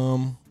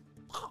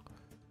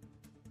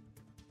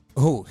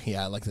 Oh,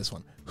 yeah, I like this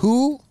one.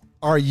 Who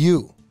are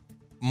you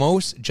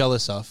most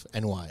jealous of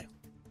and why?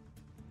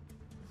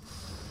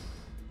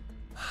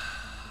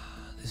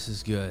 This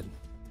is good.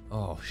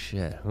 Oh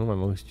shit. Who am I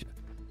most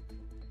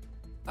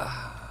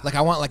Like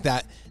I want like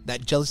that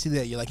jealousy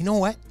that you're like, you know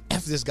what?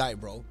 F this guy,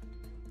 bro.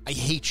 I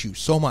hate you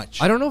so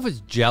much. I don't know if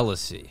it's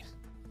jealousy.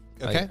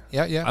 Okay.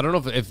 Yeah. I don't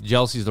know if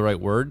jealousy is the right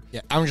word.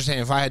 Yeah. I'm just saying,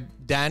 if I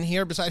had Dan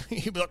here beside me,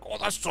 he'd be like, oh,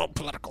 that's so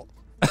political.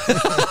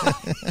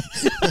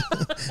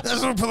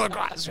 That's what pull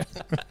across. I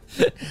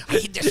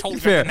eat this whole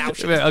Fair. now.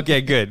 Fair.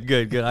 Okay, good.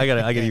 I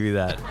gotta give you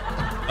that.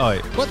 Oh,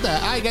 wait. What the?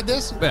 I get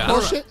this Man, I don't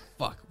bullshit. know.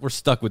 Fuck, we're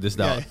stuck with this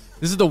now. Yeah.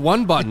 This is the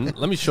one button.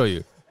 Let me show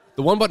you.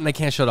 The one button I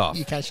can't shut off.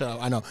 You can't shut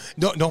up. I know.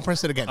 Don't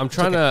press it again. I'm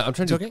trying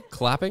to do okay.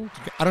 clapping.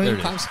 I don't There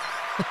need it is.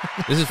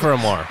 claps. This is for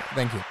Amar.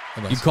 Thank you.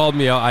 You called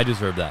me out. I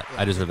deserve that.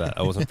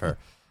 That wasn't fair.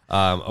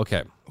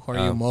 Okay. Who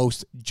are you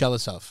most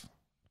jealous of?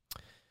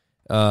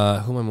 Who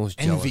am I most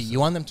jealous Envy. of? You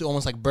want them to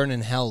almost like burn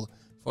in hell.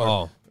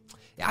 Oh.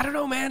 Yeah, I don't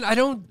know, man.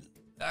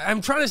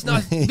 I'm trying to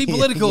not be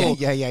political.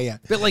 Yeah.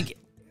 But like,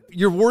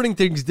 you're wording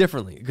things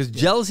differently. Because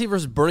jealousy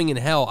versus burning in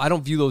hell, I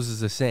don't view those as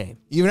the same.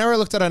 You've never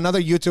looked at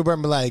another YouTuber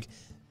and be like,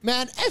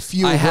 man, F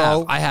you, I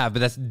bro. have, but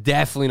that's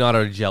definitely not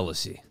out of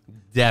jealousy.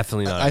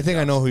 Definitely not. I think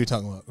I know who you're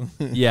talking about.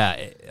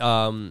 Yeah.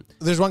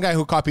 There's one guy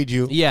who copied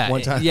you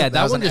one time. Yeah,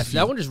 that was one an just F you.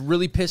 that one just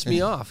really pissed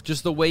me off.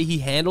 Just the way he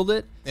handled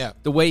it. Yeah.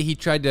 The way he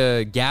tried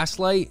to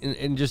gaslight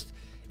and just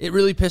it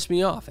really pissed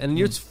me off. And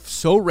it's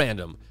so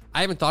random.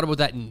 I haven't thought about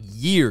that in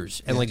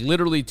years. And like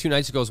literally 2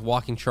 nights ago, I was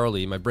walking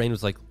Charlie, and my brain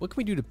was like, "What can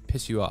we do to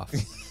piss you off?"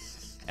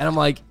 And I'm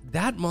like,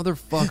 "That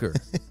motherfucker."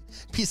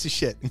 Piece of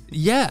shit.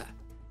 Yeah.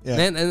 Yeah.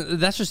 Man, and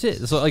that's just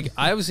it. So like,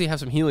 I obviously have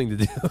some healing to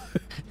do.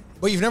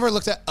 But you've never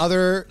looked at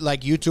other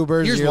like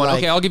YouTubers. Here's you're one. Like,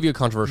 Okay, I'll give you a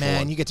controversial man,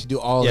 one. you get to do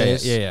all Yeah.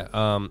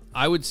 this.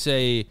 I would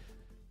say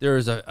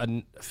there's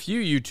a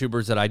few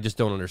YouTubers that I just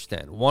don't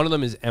understand. One of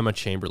them is Emma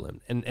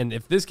Chamberlain. And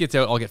if this gets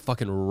out, I'll get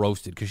fucking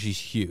roasted because she's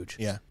huge.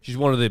 Yeah. She's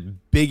one of the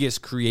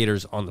biggest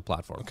creators on the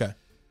platform. Okay.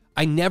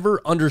 I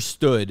never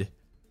understood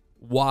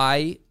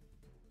why.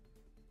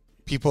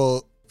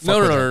 People.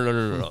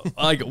 No.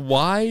 Like,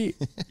 why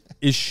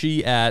is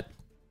she at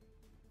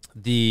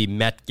the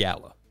Met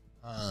Gala?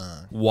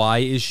 Why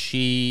is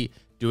she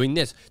doing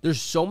this?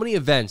 There's so many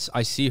events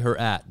I see her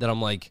at that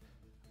I'm like,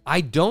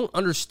 I don't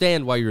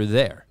understand why you're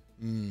there.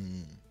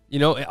 You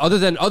know, other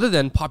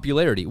than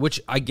popularity, which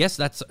I guess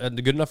that's a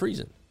good enough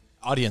reason.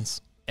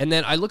 Audience. And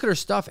then I look at her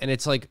stuff, and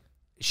it's like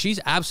she's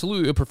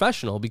absolutely a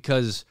professional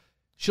because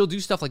she'll do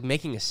stuff like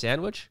making a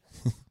sandwich.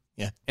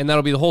 Yeah. And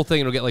that'll be the whole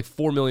thing. It'll get like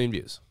 4 million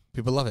views.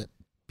 People love it.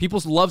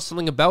 People love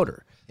something about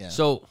her. Yeah.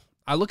 So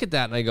I look at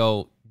that and I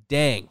go,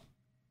 dang,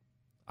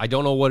 I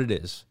don't know what it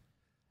is.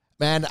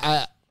 Man,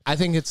 I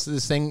think it's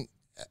this thing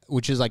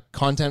which is like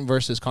content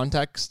versus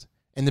context.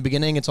 In the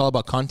beginning, it's all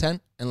about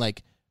content and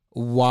like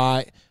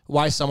why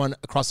someone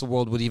across the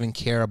world would even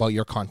care about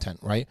your content,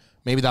 right?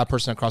 Maybe that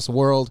person across the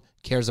world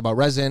cares about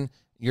resin.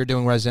 You're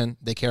doing resin.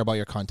 They care about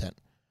your content.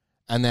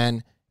 And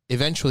then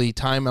eventually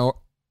time out,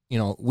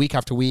 week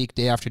after week,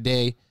 day after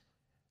day,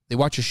 they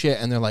watch your shit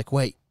and they're like,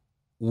 wait,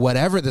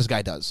 whatever this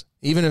guy does,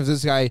 even if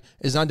this guy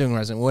is not doing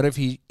resin,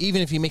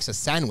 even if he makes a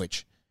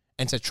sandwich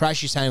and it's a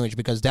trashy sandwich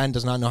because Dan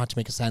does not know how to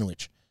make a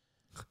sandwich,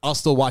 I'll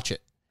still watch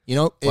it.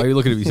 Why are you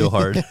looking at me so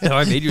hard? Have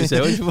I made you a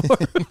sandwich before?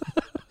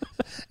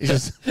 It's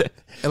just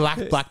it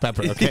lacked black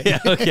pepper, okay? Yeah,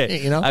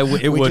 okay.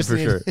 It would for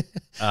sure.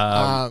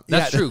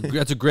 That's true.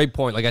 That's a great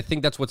point. Like, I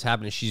think that's what's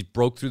happening. She's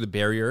broke through the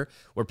barrier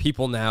where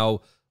people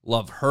now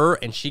love her,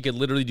 and she could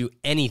literally do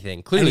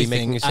anything. Clearly,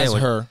 making a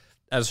sandwich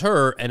as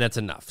her, and that's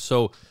enough.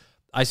 So,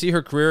 I see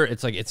her career.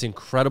 It's like it's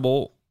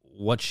incredible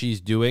what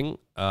she's doing.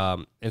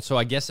 And so,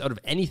 I guess out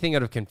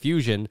of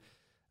confusion,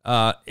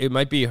 it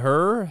might be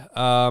her,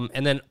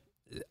 and then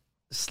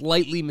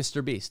slightly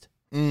Mr. Beast.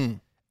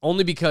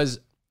 Only because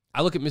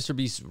I look at Mr.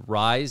 Beast's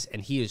rise,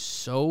 and he is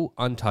so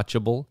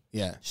untouchable.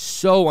 Yeah.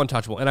 So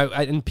untouchable. And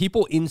and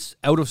people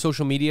out of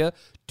social media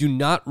do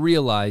not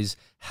realize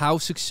how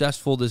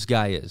successful this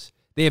guy is.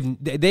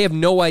 They have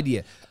no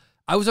idea.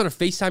 I was on a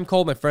FaceTime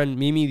call with my friend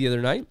Mimi the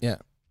other night. Yeah.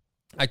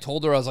 I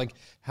told her, I was like,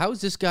 how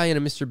is this guy in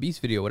a Mr. Beast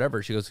video,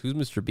 whatever? She goes, who's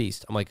Mr.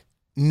 Beast? I'm like,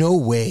 no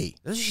way.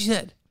 that's what she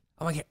said.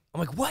 I'm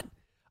like, what?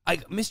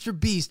 Mr.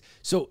 Beast.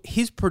 So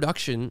his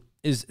production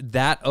is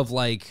that of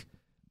like,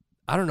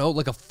 I don't know,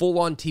 like a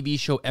full-on TV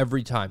show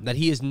every time. That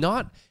he is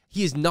not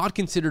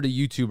considered a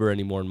YouTuber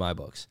anymore in my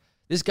books.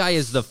 This guy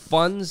is the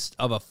funds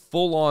of a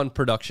full-on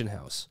production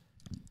house.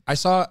 I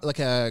saw like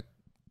a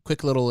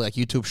quick little like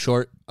YouTube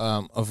short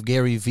of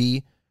Gary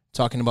Vee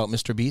talking about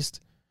Mr.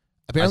 Beast.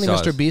 Apparently,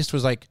 Mr. Beast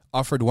was like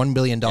offered $1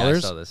 billion. Yeah, I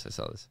saw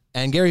this.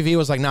 And Gary Vee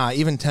was like, nah,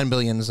 even 10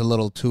 billion is a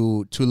little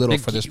too little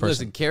for this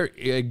person.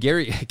 Listen,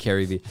 Gary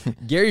Vee.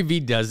 Gary Vee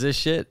does this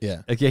shit.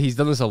 Yeah. Okay, he's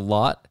done this a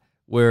lot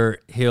where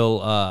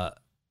he'll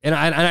and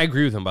I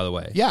agree with him, by the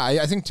way. Yeah,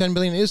 I think 10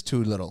 billion is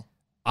too little.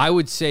 I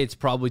would say it's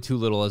probably too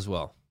little as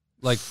well.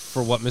 Like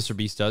for what Mr.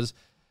 Beast does.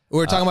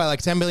 We're talking about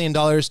like $10 billion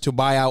to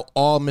buy out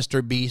all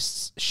Mr.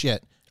 Beast's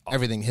shit.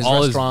 Everything. His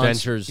all restaurants.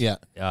 His ventures.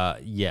 Yeah.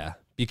 Yeah.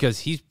 Because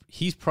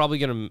he's probably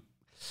gonna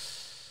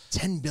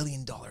 $10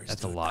 billion.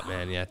 That's a lot,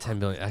 man. Yeah, 10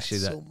 billion. Actually,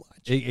 That's that so much.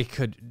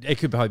 It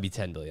could probably be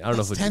 10 billion. I don't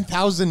know if it's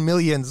 10,000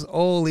 millions.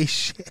 Holy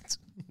shit.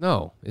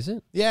 No, is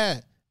it?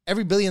 Yeah.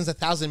 Every billion's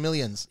 1,000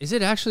 millions. Is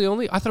it actually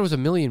only? I thought it was a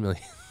million.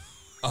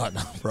 Oh,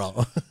 no,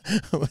 bro.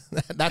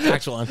 That's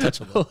actual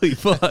untouchable. Holy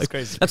fuck. That's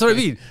crazy. That's what I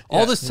mean.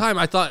 All this time,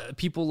 I thought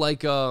people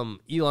like Elon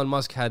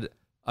Musk had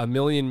a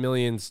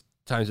millions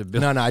times a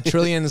billion. No, a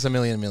trillion is a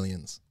million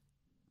millions.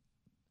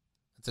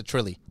 It's a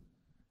trilly.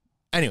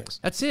 Anyways.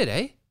 That's it,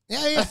 eh?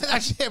 Yeah,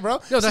 that's it, bro.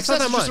 No, that's not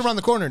that much. Just around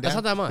the corner, Dan. That's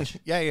not that much.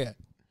 Yeah.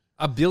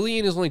 A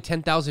billion is only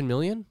 10,000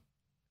 million?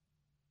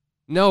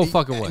 No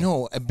fucking way.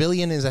 No, a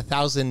billion is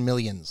 1,000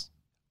 millions.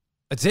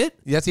 That's it?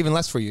 That's even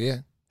less for you, yeah.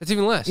 That's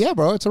even less. Yeah,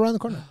 bro, it's around the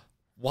corner.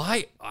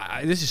 Why?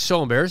 This is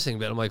so embarrassing,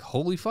 but I'm like,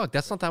 holy fuck,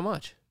 that's not that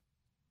much.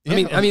 Yeah.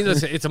 I mean,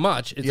 listen, it's a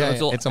much.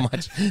 It's a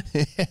much.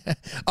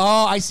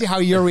 Oh, I see how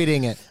you're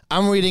reading it.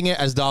 I'm reading it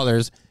as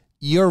dollars.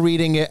 You're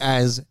reading it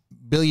as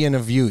billion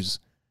of views.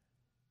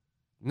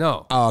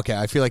 No. Oh, okay.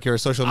 I feel like your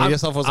social media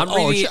stuff was like,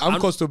 I'm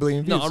close to a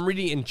billion views. No, I'm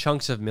reading in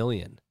chunks of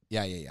million.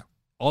 Yeah.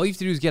 All you have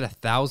to do is get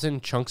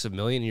 1,000 chunks of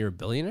million and you're a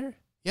billionaire?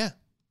 Yeah.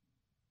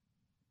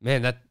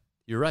 Man,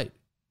 you're right.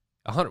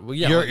 100. Well,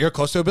 yeah. You're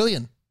close to a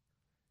billion.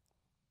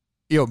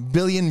 Yo,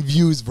 billion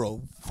views,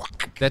 bro.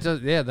 Fuck.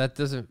 That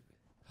doesn't.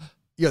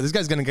 Yo, this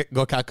guy's gonna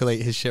go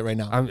calculate his shit right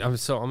now. I'm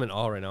in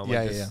awe right now.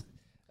 Yeah.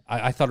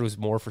 I thought it was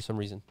more for some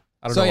reason.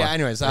 I don't know. So yeah.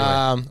 Anyways,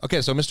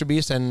 okay. So Mr.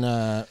 Beast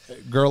and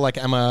girl like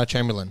Emma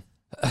Chamberlain.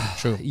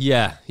 True.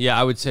 Yeah.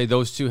 I would say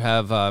those two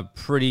have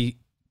pretty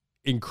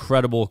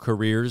incredible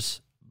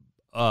careers.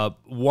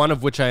 One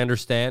of which I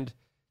understand,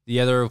 the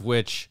other of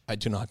which I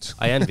do not.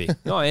 I envy.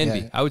 No, I envy.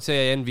 Yeah. I would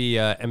say I envy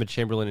Emma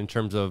Chamberlain in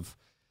terms of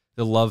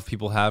the love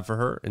people have for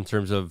her. In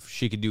terms of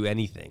she could do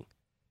anything,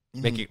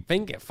 make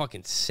a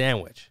fucking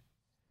sandwich.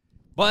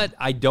 But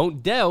I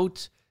don't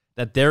doubt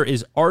that there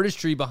is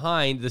artistry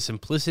behind the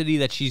simplicity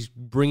that she's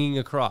bringing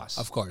across.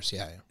 Of course,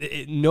 yeah.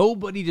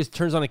 Nobody just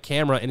turns on a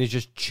camera and is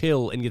just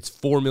chill and gets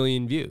 4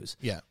 million views.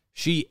 Yeah.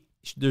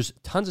 There's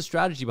tons of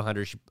strategy behind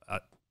her.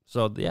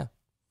 So, yeah.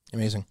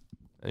 Amazing.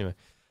 Anyway.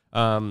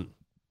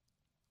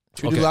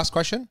 Should we do last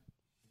question?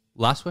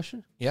 Last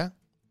question? Yeah.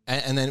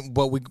 And then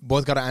we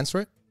both got to answer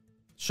it?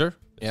 Sure.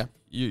 Yeah.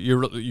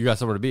 You got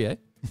somewhere to be, eh?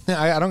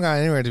 I don't got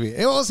anywhere to be.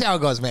 We'll see how it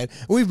goes, man.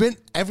 We've been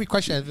every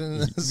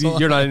question.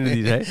 You're not into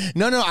these, eh?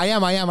 No, I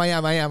am.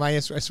 I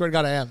swear to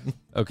God, I am.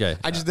 Okay.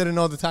 I just didn't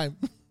know the time.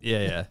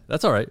 Yeah.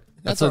 That's all right.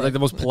 That's all like right. the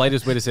most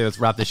politest way to say let's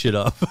wrap this shit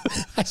up.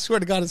 I swear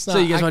to God, it's not. So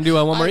you guys want to do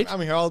one more each? I'm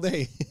here all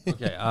day.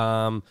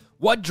 Okay.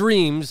 What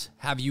dreams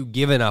have you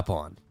given up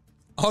on?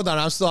 Hold on,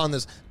 I'm still on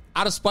this.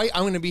 Out of spite,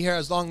 I'm going to be here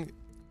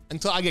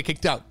until I get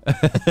kicked out.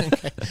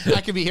 Okay. I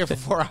could be here for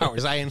 4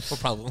 hours. I ain't no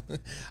problem.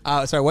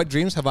 Sorry, what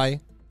dreams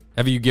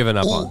have you given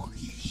up Oh, on?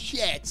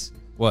 shit.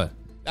 What?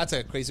 That's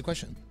a crazy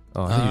question.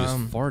 Oh, I think you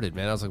just farted,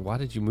 man. I was like, why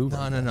did you move? No.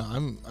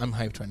 I'm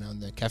hyped right now.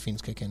 The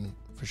caffeine's kicking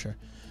for sure.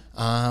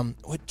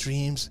 What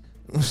dreams?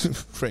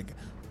 Frig.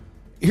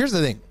 Here's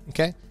the thing,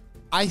 okay?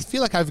 I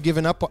feel like I've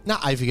given up.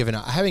 I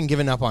haven't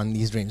given up on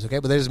these dreams, okay?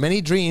 But there's many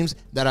dreams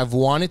that I've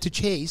wanted to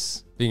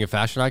chase. Being a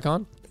fashion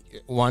icon?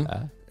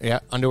 One. Yeah,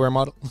 underwear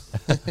model.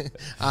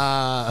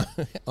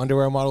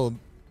 Underwear model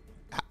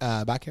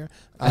back hair.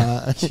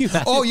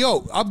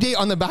 Update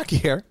on the back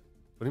hair.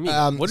 What do you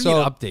mean? What do you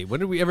mean update? When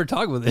did we ever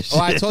talk about this shit?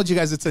 Oh, I told you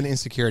guys it's an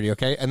insecurity,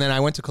 okay? And then I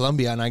went to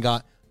Colombia and I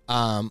got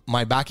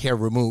my back hair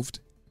removed.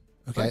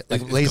 Okay?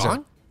 Like Like laser.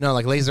 gone? No,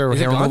 like laser Is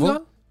hair it gone, removal.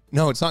 gone?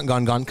 No, it's not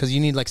gone because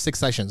you need like 6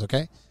 sessions,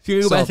 okay? So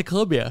you go So- back to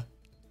Colombia.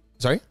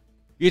 Sorry?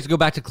 You have to go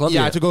back to Colombia.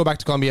 Yeah, I had to go back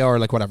to Colombia or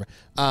like whatever.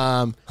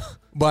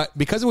 But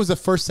because it was the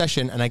first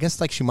session and I guess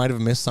like she might have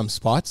missed some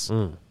spots,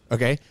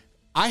 okay?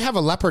 I have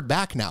a leopard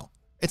back now.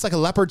 It's like a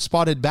leopard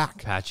spotted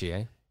back. Patchy,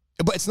 eh?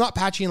 But it's not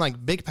patchy in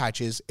like big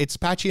patches. It's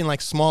patchy in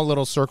like small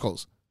little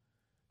circles.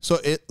 So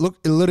it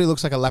literally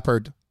looks like a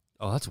leopard.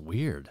 Oh, that's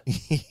weird.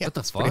 Yeah, What the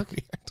it's pretty fuck?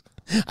 weird.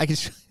 I can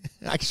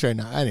show you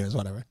now. Anyways,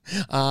 whatever.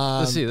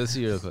 Let's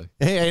see real quick.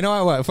 Hey, you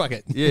know what? Fuck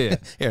it. Yeah.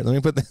 Here, let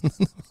me put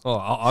the. Oh,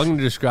 I'm going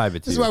to describe it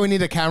to This is you. why we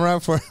need a camera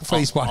for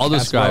these podcasts. I'll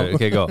describe it.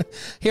 Okay, go.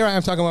 Here I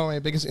am talking about my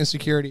biggest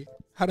insecurity.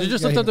 How did You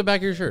just lift up the back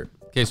of your shirt.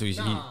 Okay, so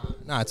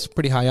No, it's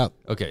pretty high up.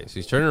 okay, so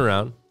he's turning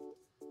around.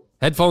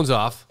 Headphones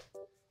off.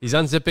 He's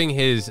unzipping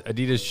his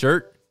Adidas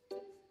shirt.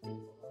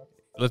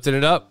 Lifting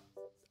it up.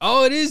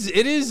 Oh, it is.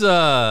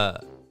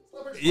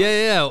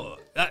 Yeah.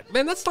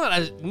 Man, that's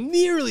not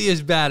nearly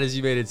as bad as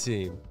you made it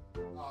seem.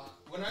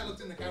 When I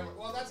looked in the camera,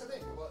 well, that's the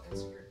thing about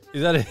insecurity.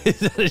 Is that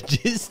a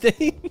jizz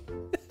stain?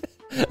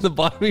 The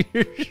bottom of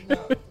your shirt?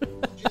 No,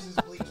 Jesus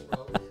bleach,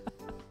 bro.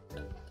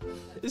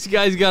 This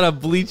guy's got a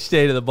bleach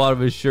stain at the bottom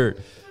of his shirt.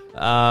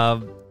 Yeah,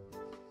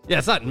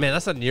 it's not. Man,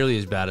 that's not nearly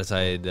as bad as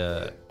I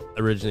had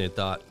originally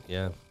thought.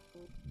 Yeah.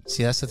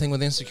 See, that's the thing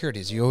with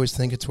insecurities. You always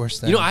think it's worse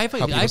than. You know, I have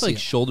how people see like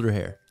it. shoulder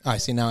hair. I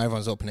see. Now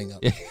everyone's opening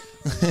up. Yeah.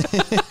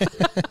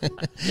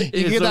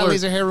 You get that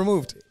laser hair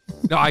removed.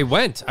 No, I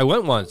went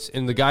once,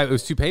 and the guy, it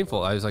was too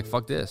painful. I was like,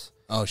 "Fuck this."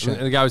 Oh shit!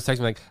 And the guy was texting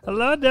me like,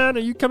 "Hello, Dan,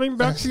 are you coming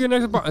back to your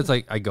next apartment?" It's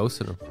like I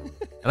ghosted him,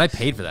 and I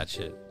paid for that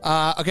shit.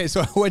 Okay,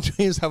 so what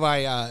dreams have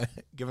I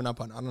given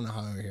up on? I don't know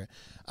how we're here.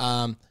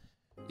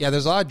 Yeah,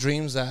 there's a lot of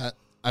dreams that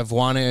I've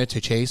wanted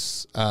to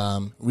chase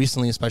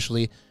recently,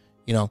 especially.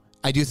 You know,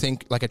 I do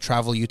think like a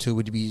travel YouTube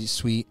would be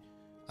sweet.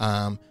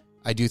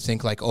 I do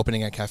think like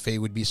opening a cafe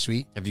would be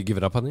sweet. Have you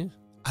given up on these?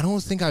 I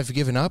don't think I've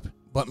given up,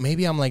 but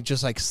maybe I'm like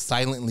just like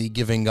silently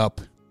giving up.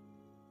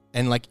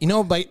 And like, you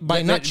know, by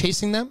not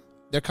chasing them,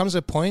 there comes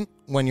a point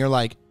when you're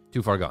like,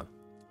 Too far gone.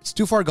 it's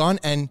too far gone,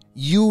 and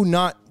you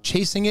not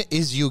chasing it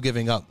is you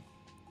giving up.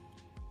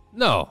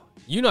 No,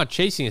 you not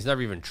chasing is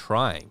never even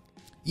trying.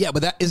 Yeah,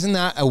 but isn't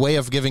that a way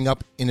of giving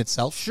up in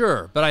itself?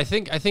 Sure, but I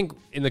think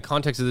in the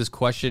context of this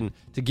question,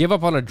 to give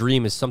up on a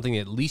dream is something that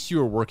at least you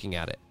are working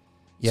at it.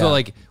 Yeah. So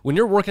like when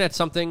you're working at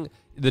something,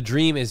 the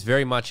dream is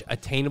very much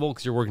attainable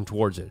because you're working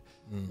towards it.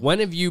 When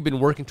have you been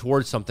working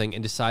towards something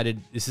and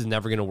decided this is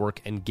never going to work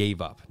and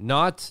gave up?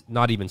 Not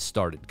even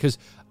started. Because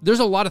there's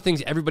a lot of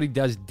things everybody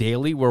does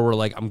daily where we're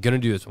like, I'm going to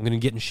do this. I'm going to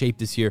get in shape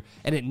this year.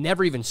 And it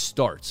never even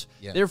starts.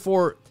 Yeah.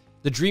 Therefore,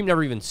 the dream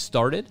never even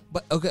started.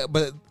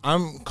 But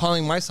I'm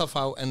calling myself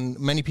out and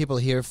many people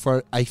here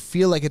for, I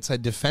feel like it's a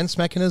defense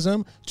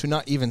mechanism to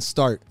not even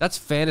start. That's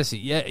fantasy.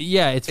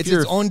 Yeah. It's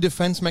its own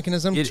defense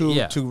mechanism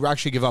to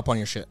actually give up on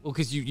your shit. Well,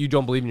 because you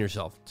don't believe in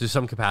yourself to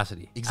some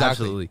capacity.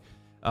 Exactly.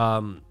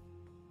 Absolutely.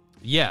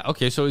 Yeah,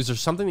 okay, so is there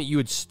something that you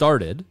had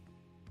started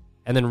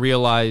and then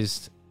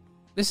realized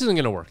this isn't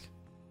going to work?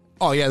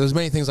 Oh, yeah, there's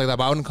many things like that,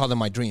 but I wouldn't call them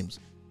my dreams.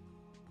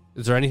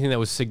 Is there anything that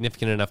was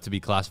significant enough to be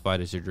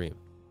classified as your dream?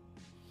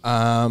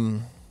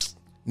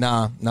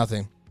 Nah,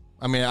 nothing.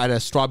 I mean, I had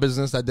a straw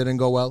business that didn't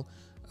go well.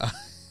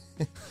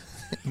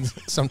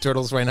 Some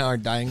turtles right now are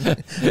dying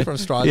from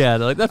straws. Yeah,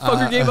 they're like, that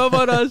fucker gave up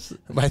on us.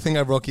 But I think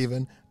I broke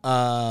even.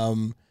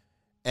 And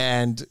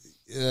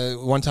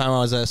one time I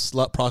was a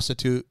slut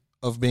prostitute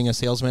of being a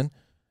salesman,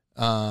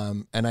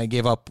 and I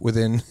gave up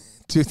within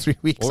 2-3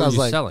 weeks. What I was were you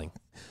like, selling?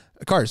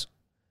 Cars.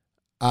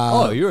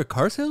 You were a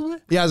car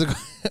salesman? Yeah, I was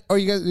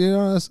you guys, you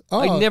know this? Oh,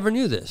 I never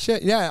knew this.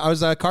 Shit, yeah, I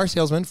was a car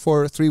salesman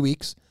for 3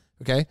 weeks.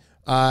 Okay,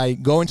 I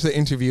go into the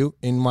interview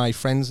in my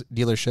friend's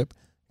dealership.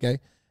 Okay,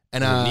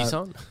 and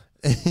Nissan?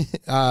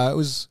 it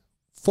was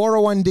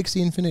 401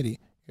 Dixie Infinity.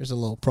 Here's a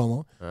little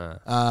promo.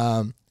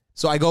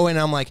 So I go in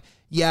and I'm like,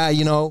 yeah,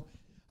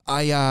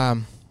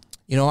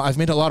 I've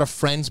made a lot of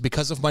friends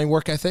because of my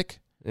work ethic.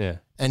 Yeah.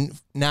 And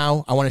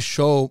now I want to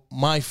show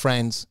my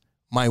friends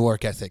my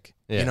work ethic.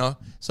 Yeah.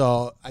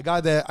 So I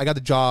got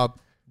the job,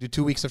 do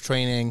 2 weeks of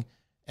training,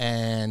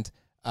 and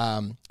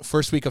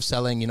first week of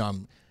selling,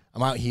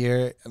 I'm out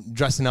here, I'm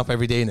dressing up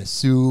every day in a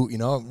suit,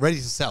 ready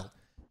to sell.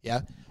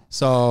 Yeah.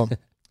 So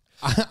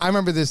I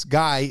remember this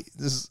guy,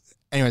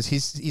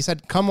 he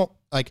said, come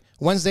like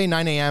Wednesday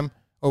 9 a.m.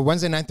 or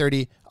Wednesday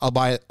 9:30, I'll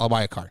buy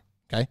a car.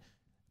 Okay.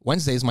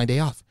 Wednesday is my day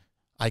off.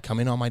 I come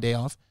in on my day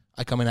off.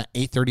 I come in at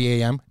 8:30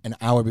 a.m., an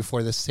hour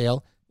before this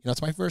sale.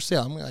 It's my first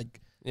sale. I'm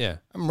like, yeah,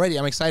 I'm ready.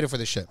 I'm excited for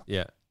this shit.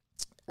 Yeah.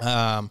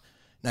 9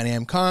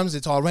 a.m. comes.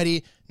 It's all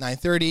ready.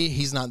 9:30,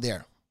 he's not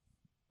there.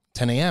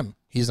 10 a.m.,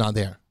 he's not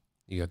there.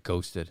 You got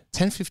ghosted.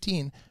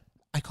 10:15,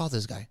 I call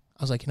this guy.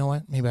 I was like, you know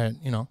what?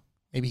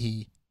 Maybe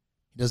he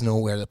doesn't know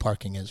where the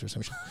parking is or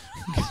some shit.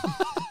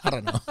 I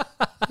don't know.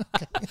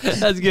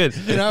 That's good.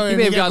 He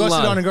may have gotten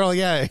ghosted on a girl.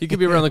 Yeah. He could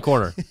be around the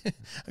corner.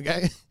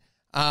 Okay.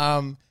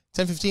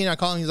 10:15, I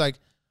call him. He's like,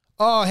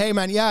 oh, hey,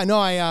 man. Yeah, no,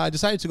 I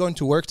decided to go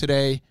into work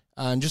today.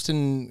 Just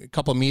in a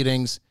couple of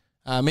meetings.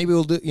 Maybe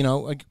we'll do,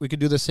 we could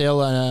do the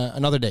sale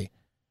another day.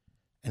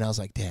 And I was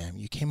like, damn,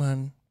 you came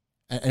on.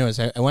 Anyways,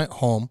 I went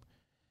home,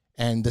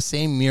 and the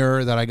same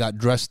mirror that I got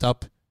dressed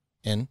up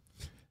in,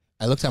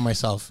 I looked at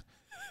myself.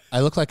 I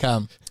look like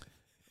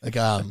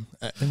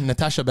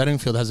Natasha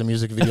Bedingfield has a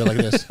music video like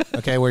this,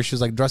 okay, where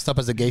she's like dressed up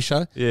as a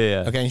geisha.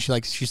 Yeah. Okay, and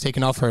she's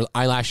taking off her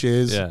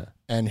eyelashes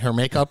and her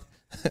makeup.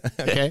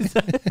 Okay. So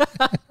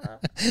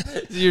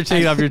you're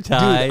taking off your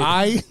tie. Dude,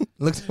 I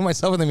looked at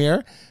myself in the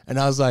mirror and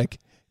I was like,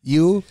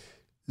 you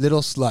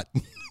little slut,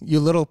 you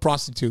little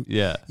prostitute.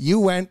 Yeah. You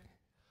went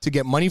to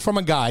get money from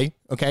a guy,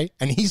 okay,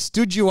 and he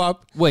stood you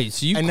up. Wait,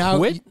 so you quit?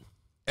 Now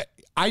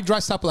I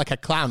dressed up like a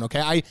clown,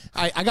 okay?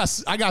 I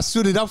got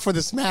suited up for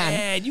this man.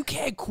 Man, you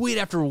can't quit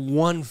after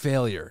one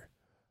failure.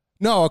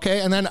 No,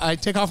 okay, and then I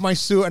take off my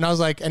suit and I was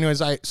like,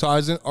 anyways, I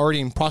was already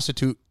in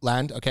prostitute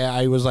land, okay?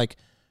 I was like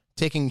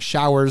taking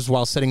showers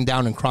while sitting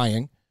down and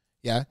crying,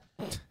 yeah?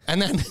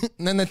 And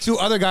then the two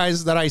other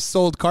guys that I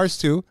sold cars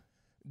to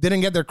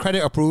didn't get their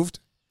credit approved,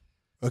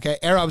 okay?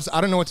 Arabs,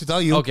 I don't know what to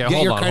tell you. Okay, get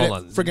hold your on. credit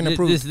freaking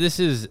approved. This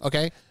is...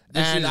 Okay?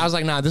 And I was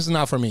like, nah, this is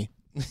not for me.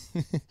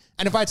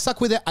 And if I'd stuck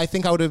with it, I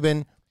think I would have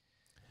been,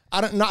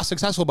 not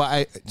successful, but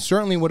I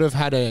certainly would have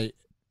had a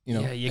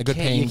good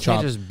paying job. You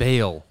can't just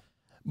bail.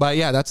 But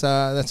yeah, that's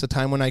a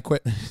time when I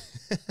quit.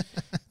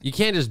 You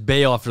can't just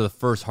bail after the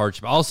first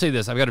hardship. I'll say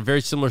this. I've got a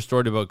very similar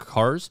story about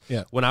cars.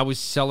 Yeah. When I was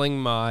selling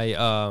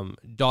my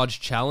Dodge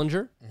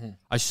Challenger,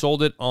 I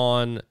sold it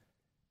on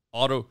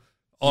Auto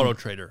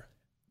Trader.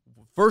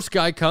 First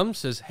guy comes,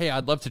 says, hey,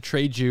 I'd love to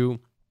trade you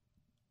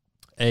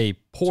a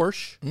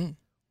Porsche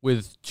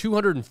with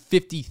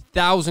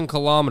 250,000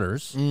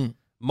 kilometers.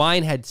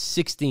 Mine had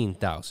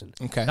 16,000.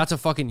 Okay. That's a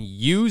fucking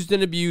used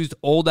and abused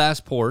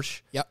old-ass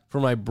Porsche for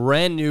my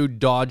brand new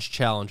Dodge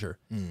Challenger.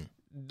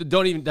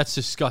 Don't even, that's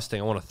disgusting.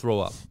 I want to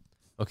throw up.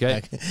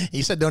 Okay?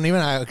 You said don't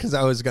even, because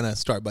I was going to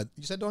start, but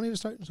you said don't even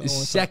start. So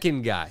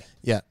Second guy.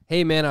 Yeah.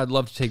 Hey, man, I'd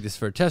love to take this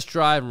for a test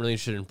drive. I'm really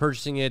interested in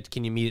purchasing it.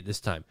 Can you meet at this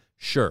time?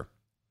 Sure.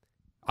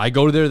 I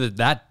go there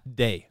that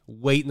day,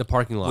 wait in the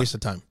parking lot. Waste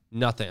of time.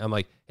 Nothing. I'm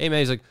like, hey, man.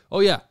 He's like, oh,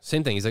 yeah,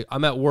 same thing. He's like,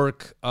 I'm at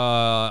work.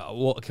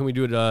 Well, can we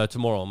do it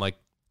tomorrow? I'm like,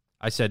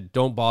 I said,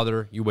 don't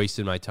bother. You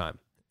wasted my time.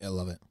 I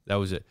love it. That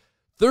was it.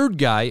 Third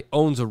guy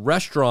owns a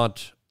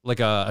restaurant, like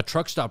a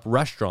truck stop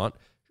restaurant,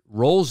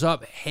 rolls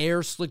up,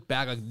 hair slicked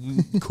back,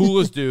 like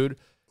coolest dude.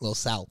 Little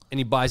Sal. And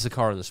he buys the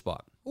car on the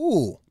spot.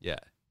 Ooh. Yeah.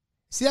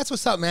 See, that's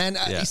what's up, man.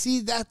 Yeah. You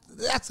see,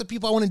 that's the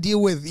people I want to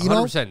deal with. You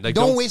 100%. know, Like,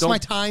 don't waste my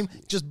time.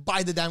 Just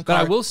buy the damn car.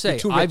 But I will say, You're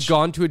too I've rich.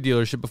 gone to a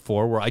dealership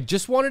before where I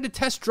just wanted to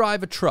test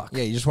drive a truck.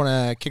 Yeah, you just want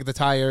to kick the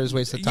tires,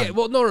 waste the time. Yeah,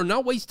 well, no,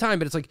 not waste time,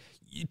 but it's like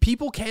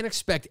people can't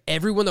expect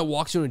everyone that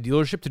walks into a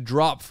dealership to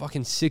drop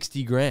fucking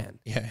 60 grand.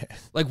 Yeah.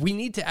 Like, we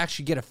need to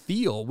actually get a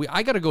feel.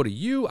 I got to go to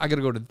you. I got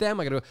to go to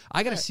them. I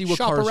got to see what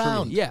shop cars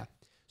around. for me. Yeah.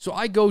 So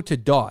I go to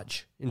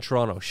Dodge in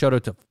Toronto. Shout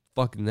out to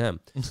fucking them.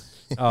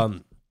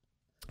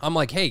 I'm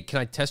like, hey, can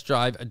I test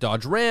drive a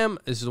Dodge Ram?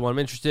 This is the one I'm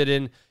interested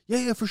in.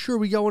 Yeah, for sure.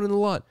 We got one in the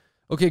lot.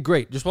 Okay,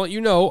 great. Just want you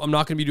to know, I'm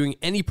not going to be doing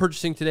any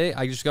purchasing today.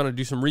 I just got to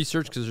do some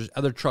research because there's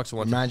other trucks I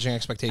want to. Managing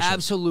expectations.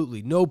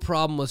 Absolutely. No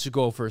problem. Let's just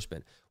go for a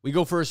spin. We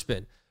go for a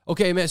spin.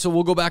 Okay, man, so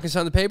we'll go back and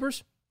sign the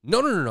papers?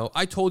 No.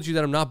 I told you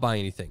that I'm not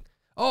buying anything.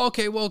 Oh,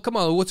 okay, well, come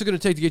on. What's it going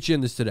to take to get you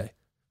in this today?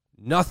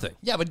 Nothing.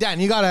 Yeah, but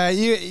Dan, you gotta.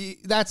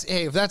 If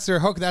that's their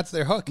hook, that's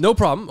their hook. No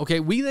problem. Okay,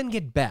 we then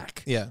get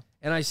back. Yeah.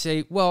 And I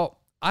say, well,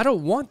 I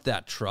don't want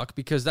that truck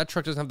because that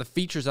truck doesn't have the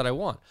features that I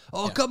want.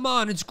 Oh, come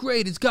on. It's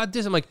great. It's got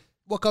this. I'm like,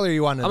 What color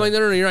you want? I'm like,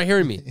 no, you're not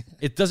hearing me.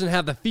 It doesn't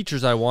have the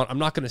features I want. I'm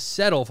not going to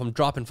settle if I'm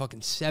dropping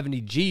fucking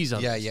 70 G's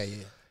on it. Yeah.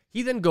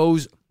 He then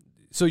goes,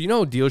 so you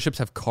know dealerships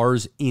have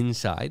cars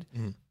inside?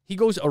 He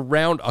goes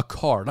around a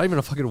car, not even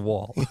a fucking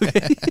wall.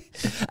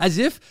 As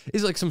if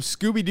it's like some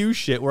Scooby-Doo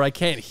shit where I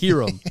can't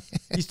hear him.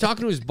 He's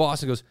talking to his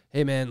boss and goes,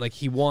 hey, man, like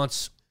he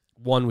wants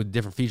one with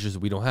different features that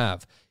we don't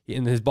have.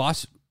 And his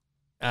boss,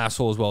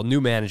 asshole as well,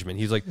 new management.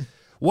 He's like,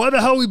 why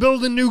the hell are we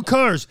building new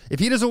cars? If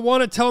he doesn't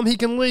want it, tell him he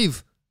can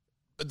leave.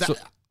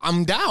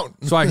 I'm down.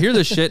 So I hear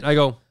this shit. And I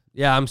go,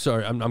 yeah, I'm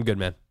sorry. I'm good,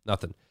 man.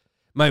 Nothing.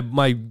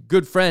 My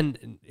good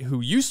friend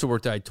who used to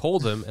work there, I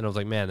told him, and I was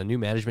like, man, the new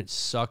management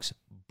sucks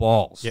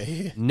balls.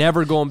 Yeah.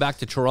 Never going back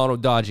to Toronto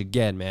Dodge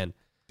again, man.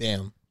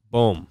 Damn.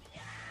 Boom.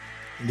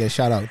 You get a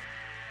shout out.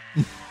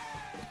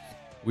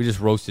 We just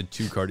roasted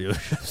 2 car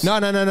dealerships. No.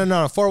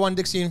 4-1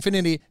 Dixie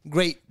Infinity,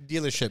 great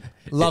dealership.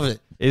 Love it.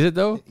 Is it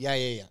though? Yeah.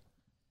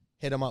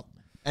 Hit them up.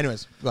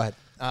 Anyways, go ahead.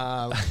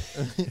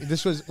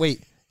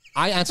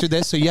 I answered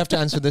this, so you have to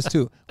answer this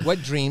too.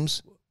 What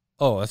dreams,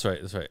 Oh, that's right.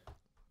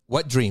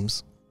 what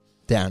dreams,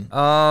 Dan,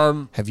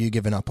 have you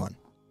given up on?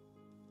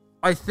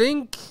 I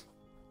think,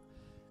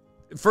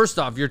 first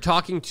off, you're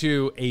talking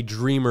to a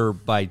dreamer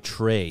by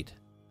trade.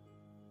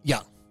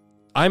 Yeah.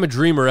 I'm a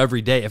dreamer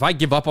every day. If I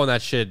give up on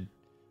that shit,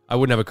 I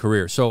wouldn't have a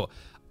career. So,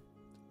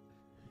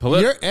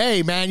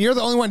 Hey, man, you're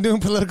the only one doing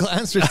political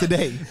answers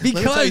today.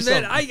 because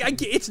man,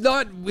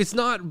 it's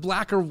not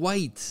black or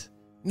white.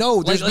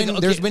 No, there's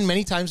okay. been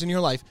many times in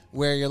your life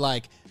where you're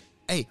like,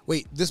 hey,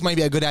 wait, this might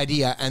be a good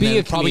idea, and Being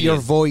then a probably comedian.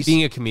 your voice.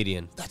 Being a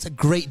comedian. That's a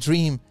great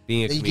dream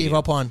Being a that you comedian. gave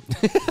up on.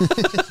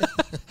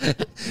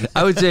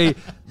 I would say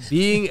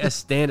being a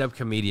stand-up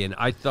comedian,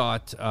 I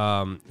thought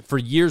for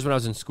years when I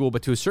was in school,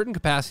 but to a certain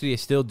capacity, I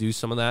still do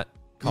some of that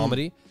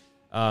comedy.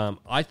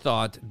 I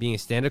thought being a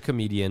stand-up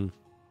comedian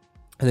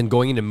and then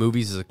going into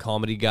movies as a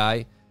comedy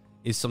guy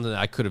is something that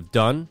I could have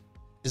done.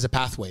 Is a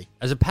pathway.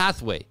 As a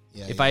pathway,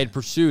 if I had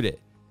pursued it.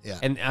 Yeah.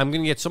 And I'm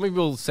going to get so many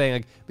people saying,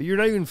 like, but you're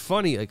not even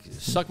funny. Like,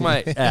 suck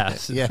my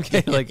ass. Yeah.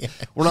 Okay? Like,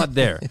 we're not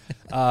there.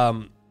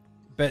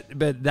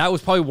 But that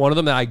was probably one of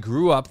them that I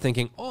grew up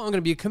thinking, oh, I'm going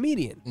to be a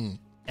comedian.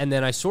 And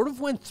then I sort of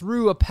went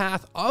through a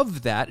path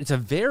of that. It's a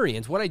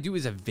variant. What I do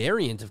is a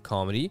variant of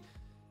comedy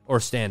or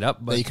stand-up.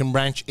 But That you can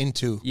branch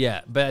into.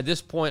 yeah, but at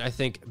this point, I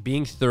think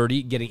being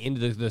 30, getting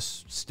into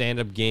this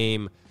stand-up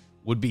game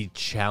would be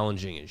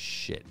challenging as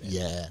shit, man.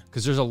 Yeah.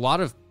 Because there's a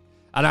lot of,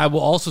 and I will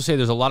also say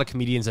there's a lot of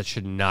comedians that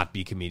should not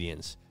be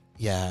comedians.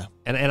 Yeah.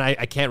 And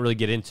I can't really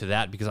get into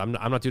that because I'm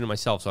not doing it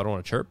myself, so I don't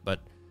want to chirp. But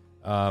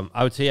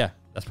I would say, yeah,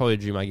 that's probably a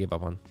dream I gave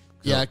up on.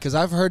 So, Yeah, because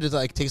I've heard it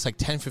like takes like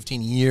 10,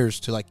 15 years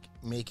to like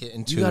make it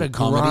into you gotta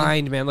comedy.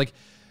 grind, man. Like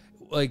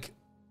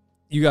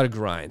you gotta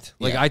grind.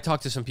 Like Yeah. I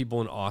talked to some people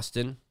in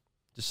Austin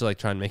just to like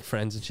try and make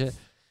friends and shit,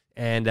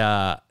 and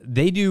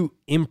they do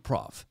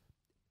improv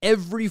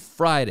every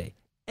Friday.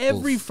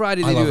 Every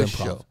Friday they I love do a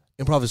improv. show.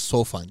 Improv is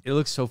so fun. It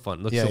looks so fun.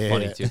 It looks Yeah, so yeah,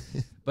 funny yeah. too.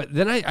 But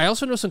then I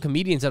also know some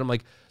comedians that I'm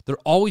like, they're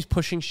always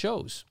pushing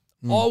shows.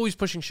 Always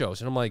pushing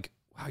shows. And I'm like,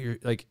 wow, you're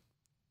like,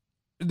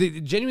 they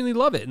genuinely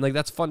love it. And like,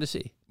 that's fun to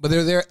see. But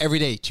they're there every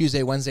day.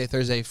 Tuesday, Wednesday,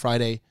 Thursday,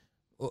 Friday.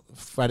 Well,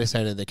 Friday,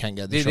 Saturday, they can't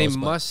get the They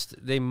shows.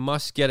 they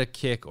must get a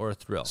kick or a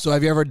thrill. So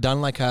have you ever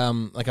done like a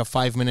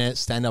 5-minute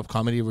stand-up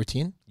comedy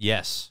routine?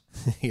 Yes.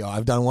 Yo,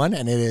 I've done one,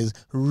 and it is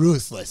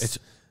ruthless.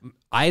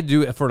 I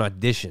do it for an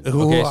audition.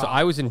 Okay, so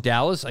I was in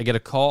Dallas. I get a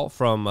call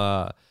from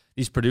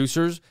these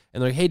producers,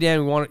 and they're like, hey,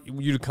 Dan, we want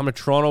you to come to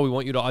Toronto. We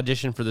want you to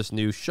audition for this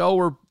new show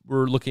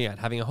we're looking at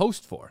having a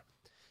host for.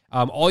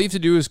 All you have to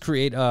do is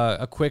create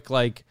a quick,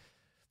 like,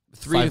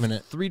 3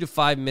 to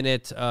 5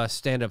 minute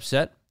stand-up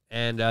set,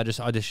 and just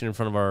auditioned in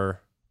front of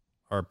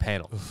our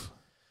panel.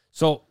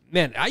 So,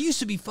 man, I used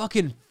to be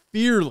fucking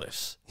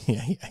fearless.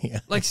 Yeah.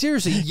 Like,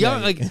 seriously,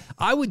 young. Like,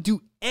 I would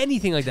do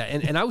anything like that.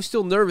 And I was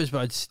still nervous,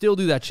 but I'd still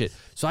do that shit.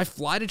 So I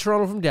fly to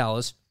Toronto from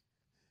Dallas.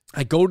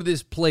 I go to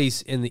this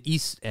place in the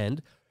East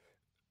End.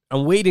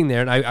 I'm waiting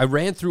there, and I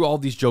ran through all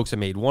these jokes I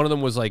made. One of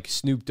them was, like,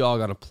 Snoop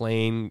Dogg on a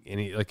plane, and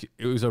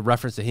it was a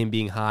reference to him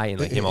being high and,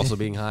 like, him also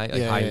being high,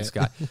 like, high in the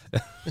sky.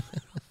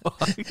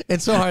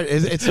 It's so hard.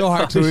 It's so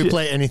hard to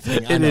replay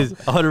anything. It is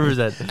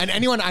 100%. And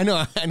anyone I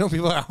know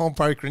people at home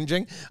probably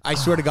cringing. I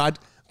swear to God,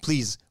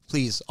 please,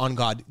 on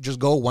God, just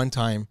go one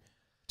time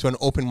to an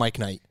open mic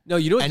night. No,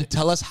 you know what? And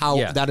tell us how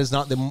that is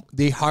not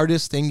the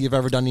hardest thing you've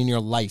ever done in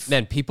your life.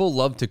 Man, people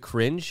love to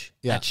cringe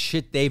at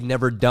shit they've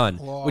never done,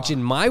 which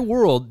in my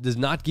world does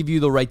not give you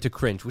the right to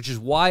cringe, which is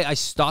why I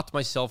stopped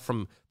myself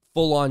from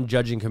full-on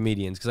judging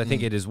comedians, because I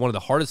think it is one of the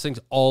hardest things,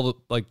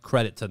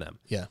 credit to them.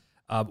 Yeah.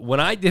 When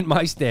I did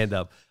my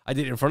stand-up, I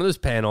did it in front of this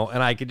panel,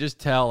 and I could just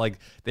tell, like,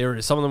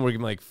 some of them were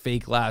giving, like,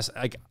 fake laughs.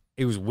 Like,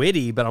 it was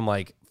witty, but I'm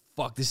like,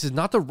 fuck, this is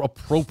not the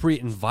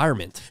appropriate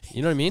environment.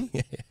 You know what I mean?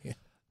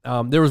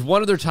 There was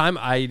one other time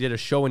I did a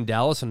show in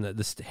Dallas, and the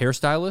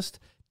hairstylist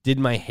did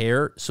my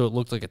hair so it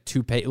looked like a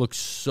toupee. It looked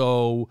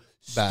so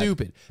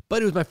stupid.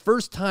 But it was my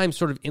first time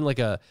sort of in, like,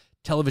 a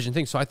television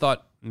thing, so I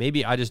thought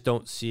maybe I just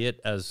don't see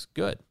it as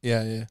good.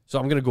 Yeah. So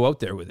I'm going to go out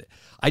there with it.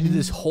 I did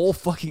this whole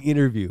fucking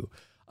interview.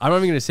 I'm not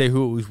even going to say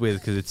who it was with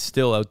because it's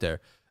still out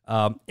there.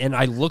 And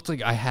I looked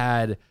like I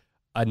had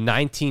a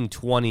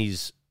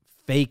 1920s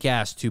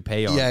fake-ass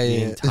toupee on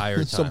the entire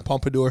time. Some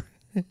pompadour.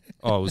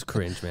 Oh, it was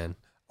cringe, man.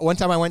 One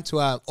time I went to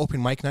an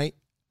open mic night,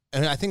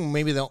 and I think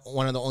maybe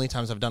one of the only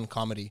times I've done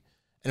comedy,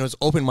 and it was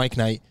open mic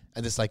night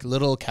at this like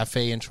little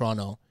cafe in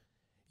Toronto.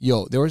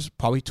 Yo, there was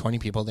probably 20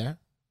 people there.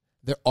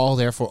 They're all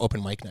there for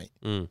open mic night.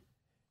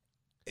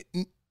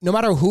 No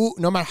matter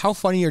how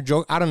funny your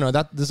joke, I don't know.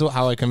 This is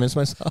how I convince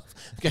myself.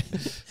 Okay,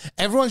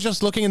 everyone's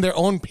just looking in their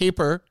own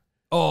paper.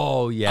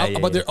 Oh yeah,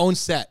 about their own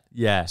set.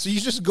 Yeah. So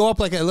you just go up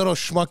like a little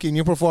schmucky and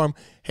you perform.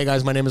 Hey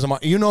guys, my name is Amar.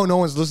 You know, no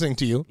one's listening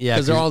to you. Yeah,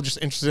 because they're all just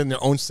interested in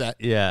their own set.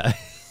 Yeah.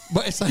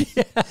 But it's like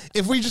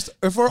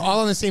if we're all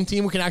on the same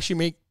team, we can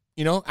actually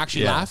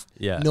laugh.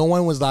 Yeah. No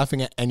one was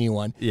laughing at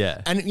anyone.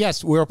 Yeah. And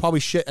yes, we were probably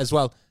shit as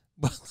well.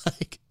 But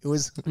like it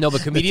was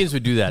but comedians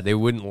would do that. They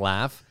wouldn't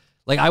laugh.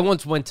 Like I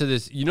once went to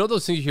this, you know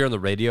those things you hear on the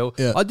radio?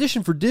 Yeah.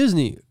 Audition for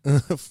Disney.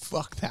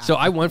 Fuck that. So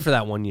I went for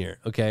that one year,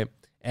 okay?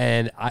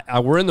 And I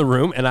were in the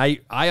room, and I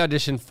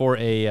auditioned for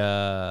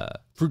a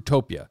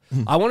Fruitopia.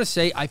 I want to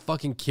say I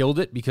fucking killed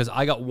it because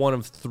I got one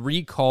of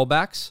 3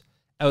 callbacks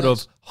out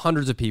of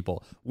hundreds of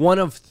people. One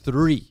of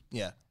 3.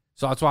 Yeah.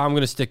 So that's why I'm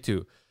going to stick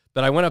to.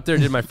 But I went up there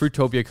and did my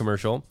Fruitopia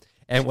commercial.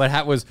 And what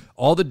happened was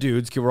all the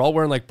dudes, we're all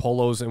wearing like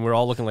polos and we're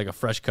all looking like a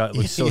fresh cut. It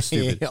looked so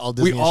stupid.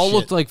 We all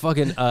looked like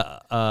fucking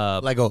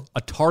Lego.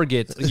 a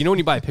Target. You know when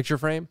you buy a picture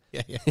frame?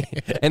 Yeah.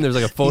 And there's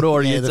like a photo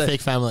already the inside?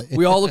 fake family.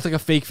 We all looked like a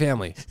fake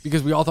family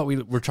because we all thought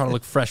we were trying to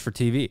look fresh for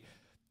TV.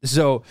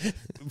 So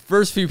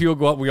first few people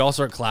go up, we all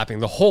start clapping.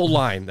 The whole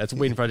line that's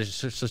waiting for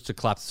us just to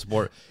clap to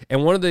support.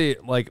 And one of the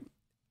like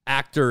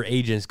actor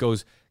agents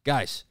goes,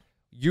 "Guys,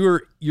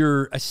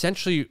 we're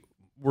essentially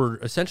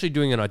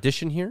doing an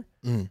audition here.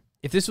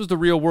 If this was the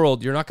real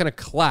world, you're not going to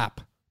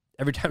clap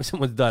every time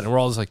someone's done." And we're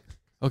all just like,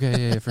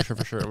 okay, yeah, for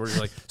sure. And we're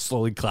just like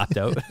slowly clapped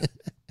out.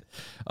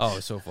 Oh,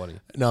 it's so funny.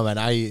 No, man,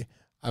 I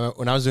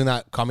when I was doing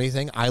that comedy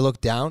thing, I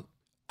looked down.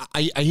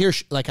 I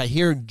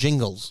hear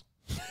jingles.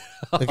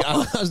 Like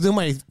I was doing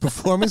my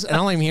performance, and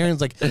all I'm hearing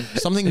is like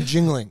something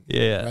jingling.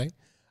 Yeah. Right?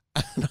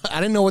 I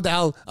didn't know what the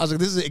hell. I was like,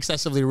 this is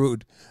excessively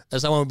rude.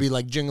 That someone would be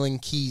like jingling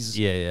keys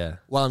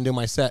while I'm doing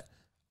my set.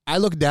 I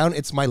look down,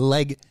 it's my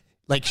leg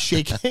like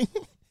shaking.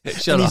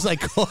 Shut and up. he's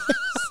like,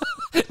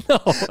 No.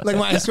 like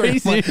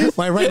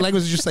my right leg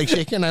was just like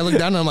shaking. And I look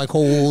down and I'm like,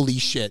 holy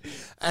shit.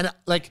 And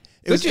like,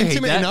 it was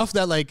intimate enough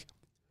that like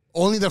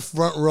only the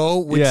front row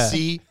would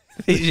see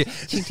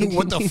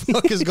what the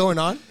fuck is going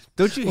on.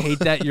 Don't you hate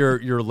that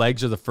your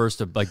legs are the first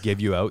to like give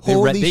you out? They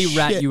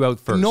rat you out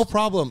first. No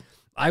problem.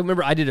 I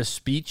remember I did a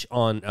speech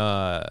on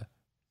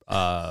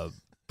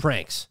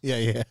pranks.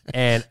 Yeah.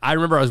 And I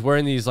remember I was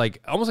wearing these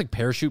like almost like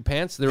parachute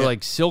pants. They were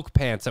like silk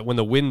pants that when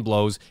the wind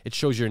blows, it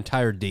shows your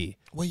entire D.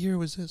 What year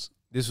was this?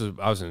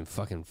 I was in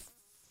fucking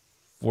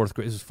 4th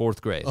grade. This was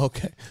 4th grade.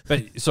 Okay.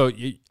 But so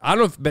I don't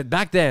know but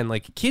back then,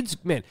 like kids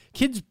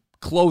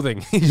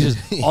clothing is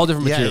just all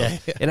different material.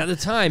 Yeah. And at the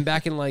time,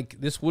 back in like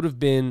this would have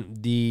been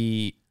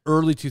the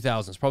early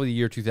 2000s, probably the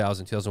year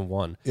 2000,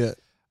 2001. Yeah.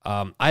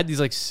 I had these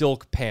like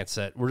silk pants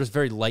that were just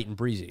very light and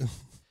breezy.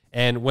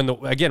 And when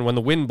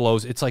the wind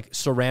blows, it's like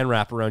saran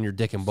wrap around your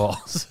dick and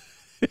balls.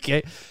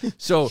 Okay.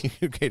 So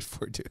you're great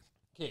for it, dude.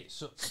 Okay,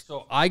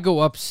 so I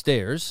go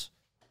upstairs.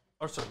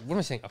 Or sorry, what am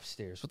I saying?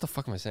 Upstairs. What the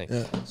fuck am I saying?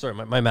 Yeah. Sorry,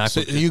 my Mac.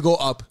 So you go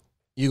up.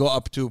 You go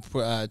up to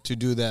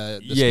do the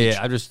speech. Yeah.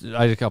 I just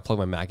gotta plug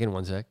my Mac in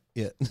 1 sec.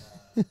 Yeah.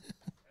 Okay,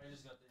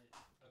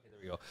 there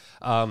we go.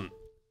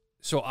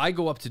 So I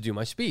go up to do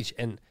my speech,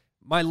 and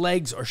my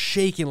legs are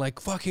shaking like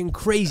fucking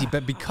crazy.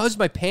 But because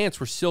my pants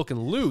were silk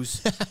and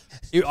loose,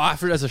 it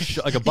offered as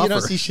like a buffer. You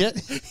don't see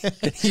shit.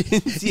 You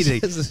didn't see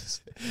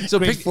anything. So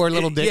grade 4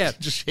 little dick, yeah,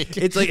 just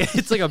shaking.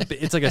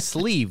 it's like a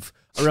sleeve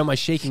around my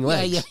shaking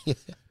legs. Yeah.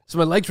 So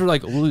my legs were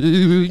like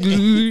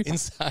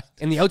Inside.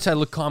 and the outside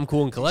looked calm,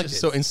 cool, and collected.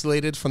 So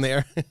insulated from the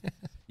air.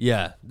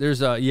 Yeah, there's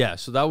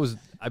so that was,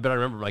 I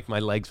remember like my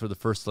legs were the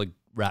first to like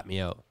wrap me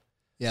out.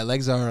 Yeah,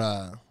 legs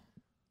are.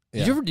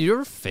 Did you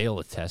ever fail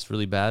a test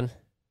really bad?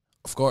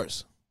 Of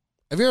course.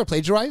 Have you ever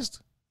plagiarized?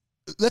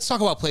 Let's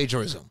talk about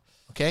plagiarism,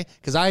 okay?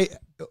 Because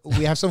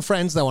we have some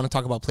friends that want to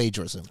talk about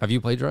plagiarism. Have you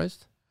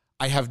plagiarized?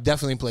 I have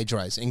definitely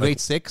plagiarized in grade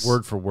 6.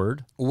 Word for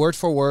word? Word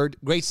for word.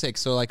 Grade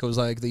 6. So like it was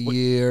like the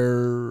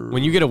year.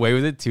 When you get away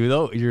with it too,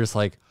 though, you're just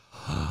like,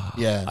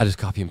 Yeah. I just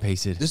copy and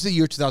pasted. This is the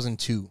year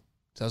 2002.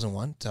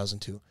 2001?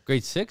 2002.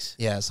 Grade 6?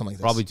 Yeah, something like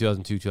this. Probably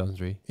 2002,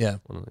 2003. Yeah.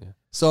 Yeah.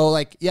 So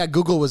like, yeah,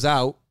 Google was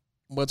out,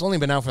 but it's only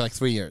been out for like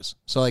 3 years.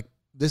 So like,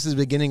 this is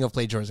the beginning of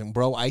plagiarism.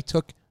 Bro, I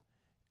took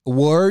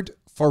word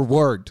for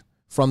word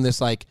from this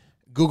like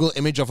Google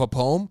image of a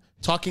poem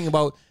talking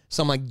about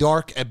some like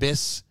dark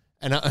abyss,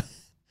 and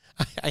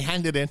I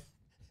handed in.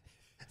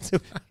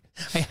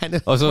 I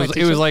handed. Oh, so my it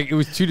teacher. was like, it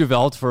was too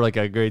developed for like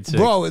a grade 6.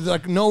 Bro, it's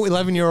like no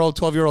 11-year-old,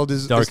 12-year-old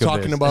is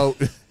talking abyss. about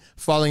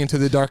falling into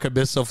the dark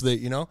abyss of the,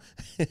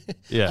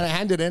 Yeah. And I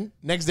handed in.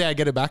 Next day I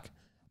get it back,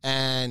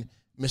 and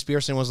Miss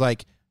Pearson was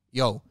like,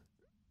 "Yo,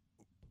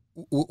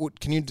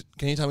 can you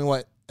tell me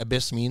what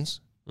abyss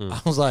means?" I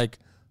was like,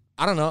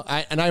 "I don't know."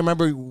 I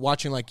remember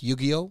watching like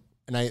Yu-Gi-Oh,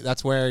 and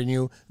that's where I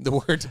knew the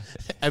word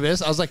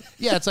abyss. I was like,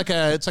 "Yeah, it's like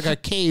a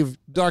cave,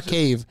 dark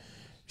cave."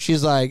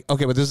 She's like,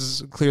 "Okay, but this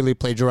is clearly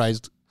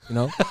plagiarized,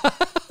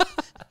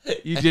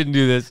 You didn't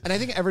do this. And I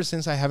think ever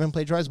since I haven't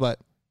plagiarized, but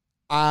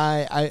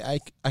I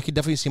could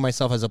definitely see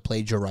myself as a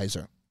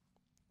plagiarizer.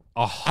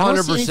 100%. I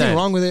don't see anything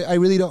wrong with it. I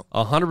really don't.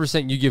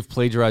 100% you give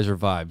plagiarizer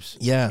vibes.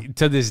 Yeah.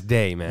 To this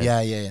day, man.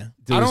 Yeah.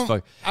 Dude, I it's don't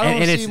fuck- see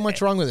and it's-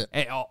 much wrong with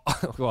it.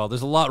 Well,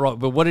 there's a lot wrong,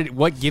 but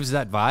what gives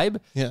that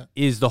vibe Yeah.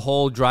 is the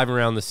whole driving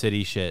around the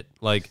city shit.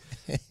 Like,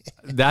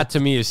 that to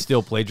me is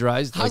still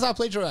plagiarized. How's Like, that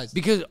plagiarized?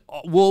 because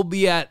we'll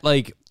be at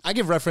I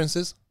give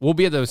references.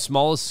 the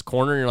smallest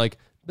corner and you're like,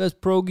 best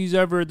pierogies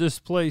ever at this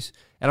place.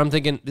 And I'm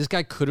thinking, this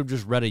guy could have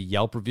just read a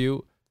Yelp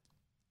review.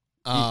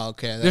 Oh,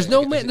 okay. There's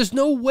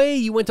no way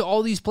you went to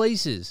all these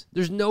places.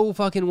 There's no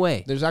fucking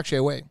way. There's actually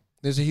a way.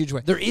 There's a huge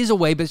way. There is a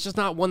way, but it's just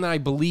not one that I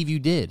believe you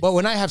did. But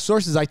when I have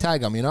sources, I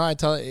tag them. I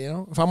tell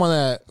if I'm on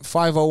a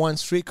 501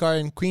 streetcar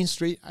in Queen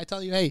Street, I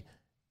tell you, hey,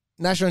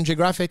 National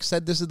Geographic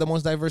said this is the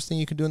most diverse thing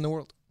you can do in the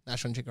world.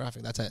 National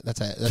Geographic. That's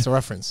a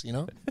reference.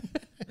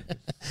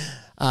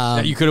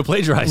 That you could have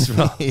plagiarized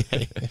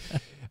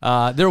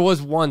from. There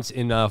was once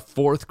in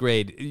 4th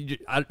grade.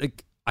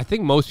 I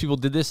think most people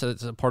did this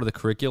as a part of the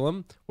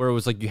curriculum, where it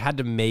was like you had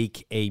to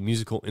make a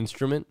musical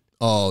instrument.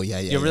 Oh yeah.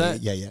 You remember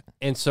that? Yeah.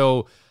 And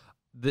so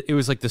it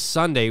was like the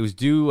Sunday. It was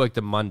due like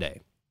the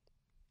Monday.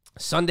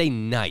 Sunday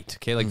night,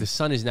 okay? Like the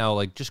sun is now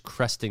like just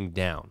cresting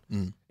down.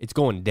 It's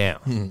going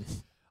down.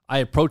 I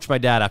approached my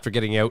dad after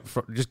getting in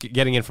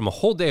from a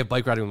whole day of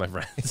bike riding with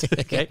my friends,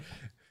 okay?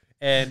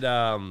 And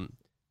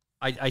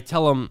I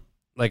tell him,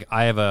 like,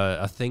 I have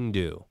a thing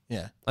due.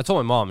 Yeah. I told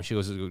my mom, and she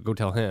goes, go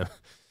tell him.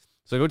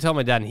 So I go tell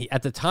my dad, and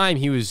at the time,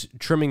 he was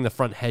trimming the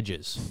front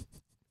hedges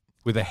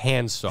with a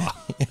handsaw.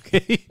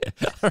 Okay?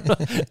 I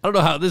don't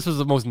know how this was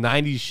the most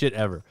 90s shit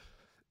ever.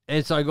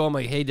 And so I go, I'm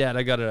like, hey, Dad,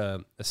 I got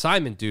an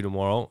assignment due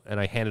tomorrow. And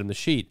I handed him the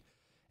sheet.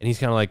 And he's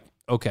kind of like,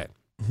 okay.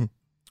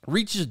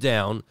 Reaches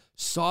down,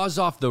 saws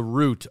off the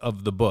root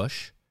of the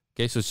bush.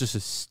 Okay, so it's just a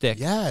stick.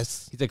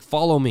 Yes. He's like,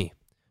 follow me.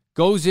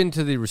 Goes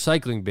into the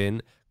recycling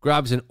bin,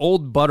 grabs an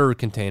old butter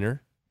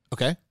container,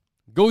 Okay.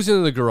 goes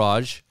into the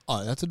garage,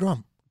 Oh, that's a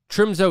drum.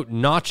 trims out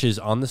notches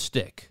on the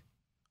stick.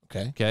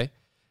 Okay. Okay.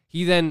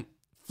 He then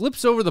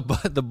flips over the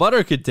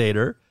butter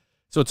container,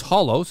 so it's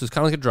hollow, so it's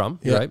kind of like a drum,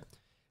 Yeah. right?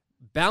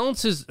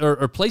 Balances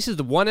or places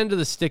the one end of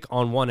the stick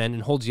on one end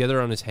and holds the other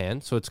on his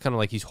hand, so it's kind of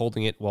like he's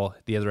holding it while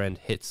the other end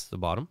hits the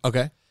bottom.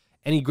 Okay.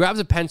 And he grabs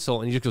a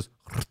pencil and he just goes.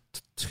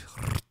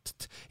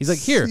 He's like,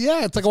 here.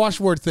 Yeah, it's like a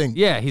washboard thing.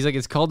 Yeah, he's like,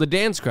 it's called the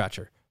Dan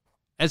Scratcher.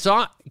 And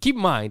so keep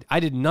in mind, I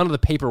did none of the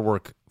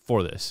paperwork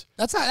for this.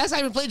 That's not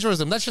even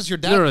plagiarism. That's just your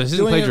dad. No, this isn't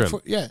doing it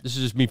plagiarism. yeah. This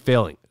is just me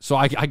failing. So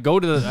I go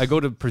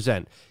to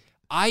present.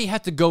 I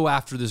have to go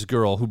after this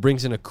girl who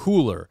brings in a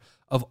cooler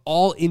of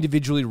all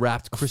individually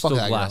wrapped crystal Fuck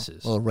that girl.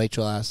 glasses. Little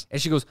Rachel ass. And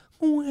she goes,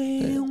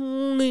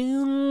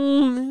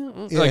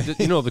 like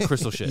the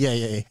crystal shit.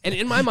 Yeah. And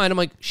in my mind, I'm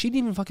like, she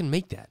didn't even fucking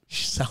make that.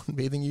 She's sound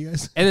bathing you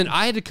guys. And then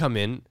I had to come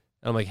in, and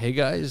I'm like, hey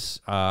guys,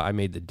 I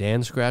made the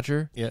Dan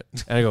Scratcher. Yeah.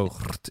 And I go,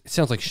 it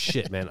sounds like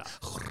shit, man.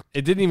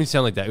 It didn't even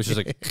sound like that. It was just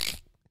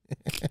like,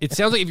 it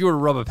sounds like if you were to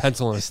rub a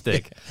pencil on a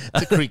stick.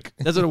 It's a creek.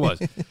 That's what it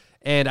was.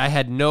 And I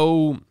had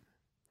no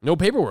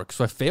paperwork,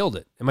 so I failed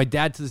it. And my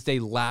dad to this day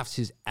laughs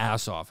his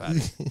ass off at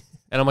it.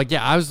 And I'm like,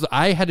 yeah,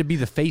 I had to be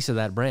the face of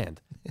that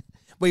brand.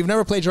 But you've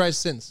never plagiarized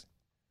since.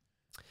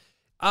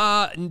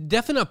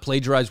 Definitely not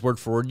plagiarized word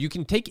for word. You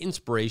can take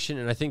inspiration,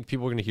 and I think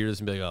people are going to hear this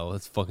and be like, "Oh,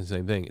 that's the fucking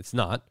same thing." It's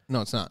not.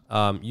 No, it's not.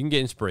 You can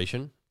get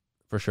inspiration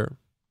for sure.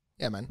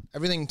 Yeah, man.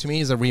 Everything to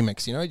me is a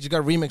remix. You know, you just got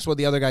to remix what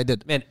the other guy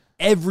did. Man,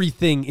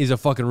 everything is a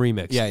fucking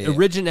remix. Yeah.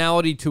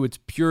 Originality to its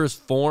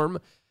purest form,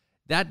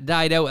 that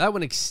died out. That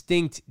went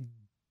extinct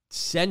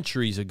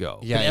centuries ago.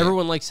 Yeah, but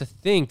everyone likes to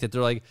think that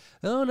they're like,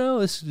 "Oh no,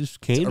 this just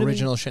came to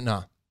original me." shit.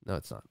 No,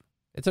 it's not.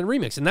 It's a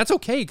remix, and that's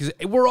okay because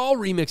we're all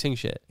remixing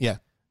shit. Yeah,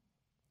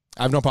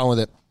 I have no problem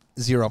with it.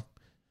 Zero.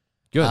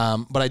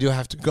 Good. But I do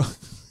have to go.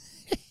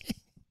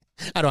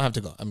 I don't have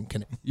to go. I'm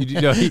kidding. You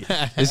do, no,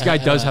 this guy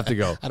does have to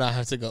go. I don't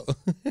have to go.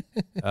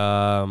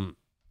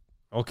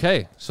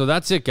 Okay, so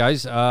that's it,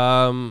 guys. Sorry,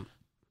 I'm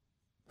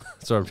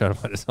trying to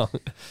find a song.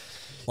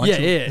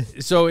 Yeah.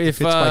 So if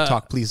it's my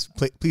talk, please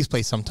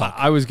play some talk.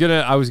 I was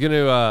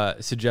gonna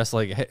suggest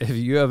like if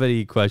you have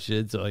any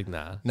questions, like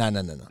nah.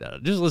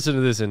 Just listen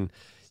to this and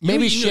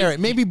maybe share it.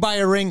 Maybe buy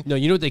a ring. No,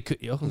 you know what they could.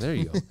 Oh, there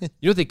you go. You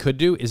know what they could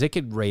do is they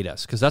could rate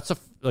us because that's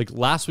like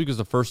last week was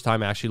the first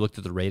time I actually looked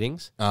at the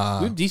ratings. We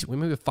have decent. We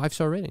maybe have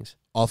 5-star ratings.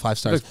 All 5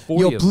 stars. Like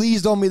Yo,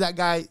 please don't be that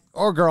guy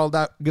or girl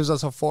that gives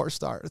us a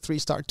 4-star,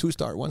 3-star,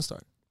 2-star,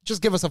 1-star.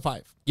 Just give us a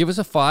 5. Give us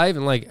a 5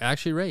 and like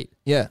actually rate.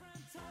 Yeah.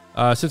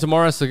 Since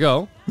Amar has to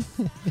go,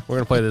 we're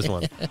gonna play this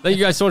one. Thank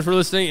you guys so much for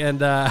listening, and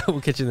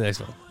we'll catch you in the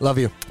next one. Love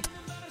you.